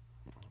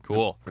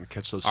 Cool. I'm gonna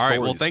catch those All right.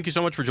 stories. Well, thank you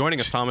so much for joining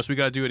us, Thomas. We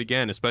got to do it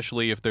again,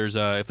 especially if there's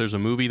a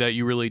movie that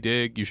you really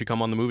dig. You should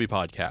come on the movie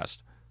podcast.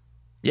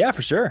 Yeah,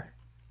 for sure.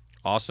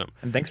 Awesome.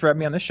 And thanks for having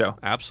me on this show.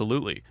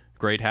 Absolutely.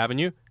 Great having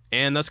you.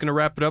 And that's going to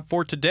wrap it up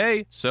for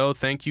today. So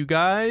thank you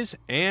guys,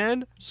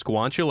 and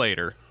squanch you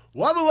later.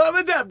 Wubba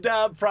wubba dub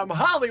dub from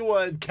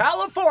Hollywood,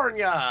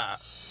 California.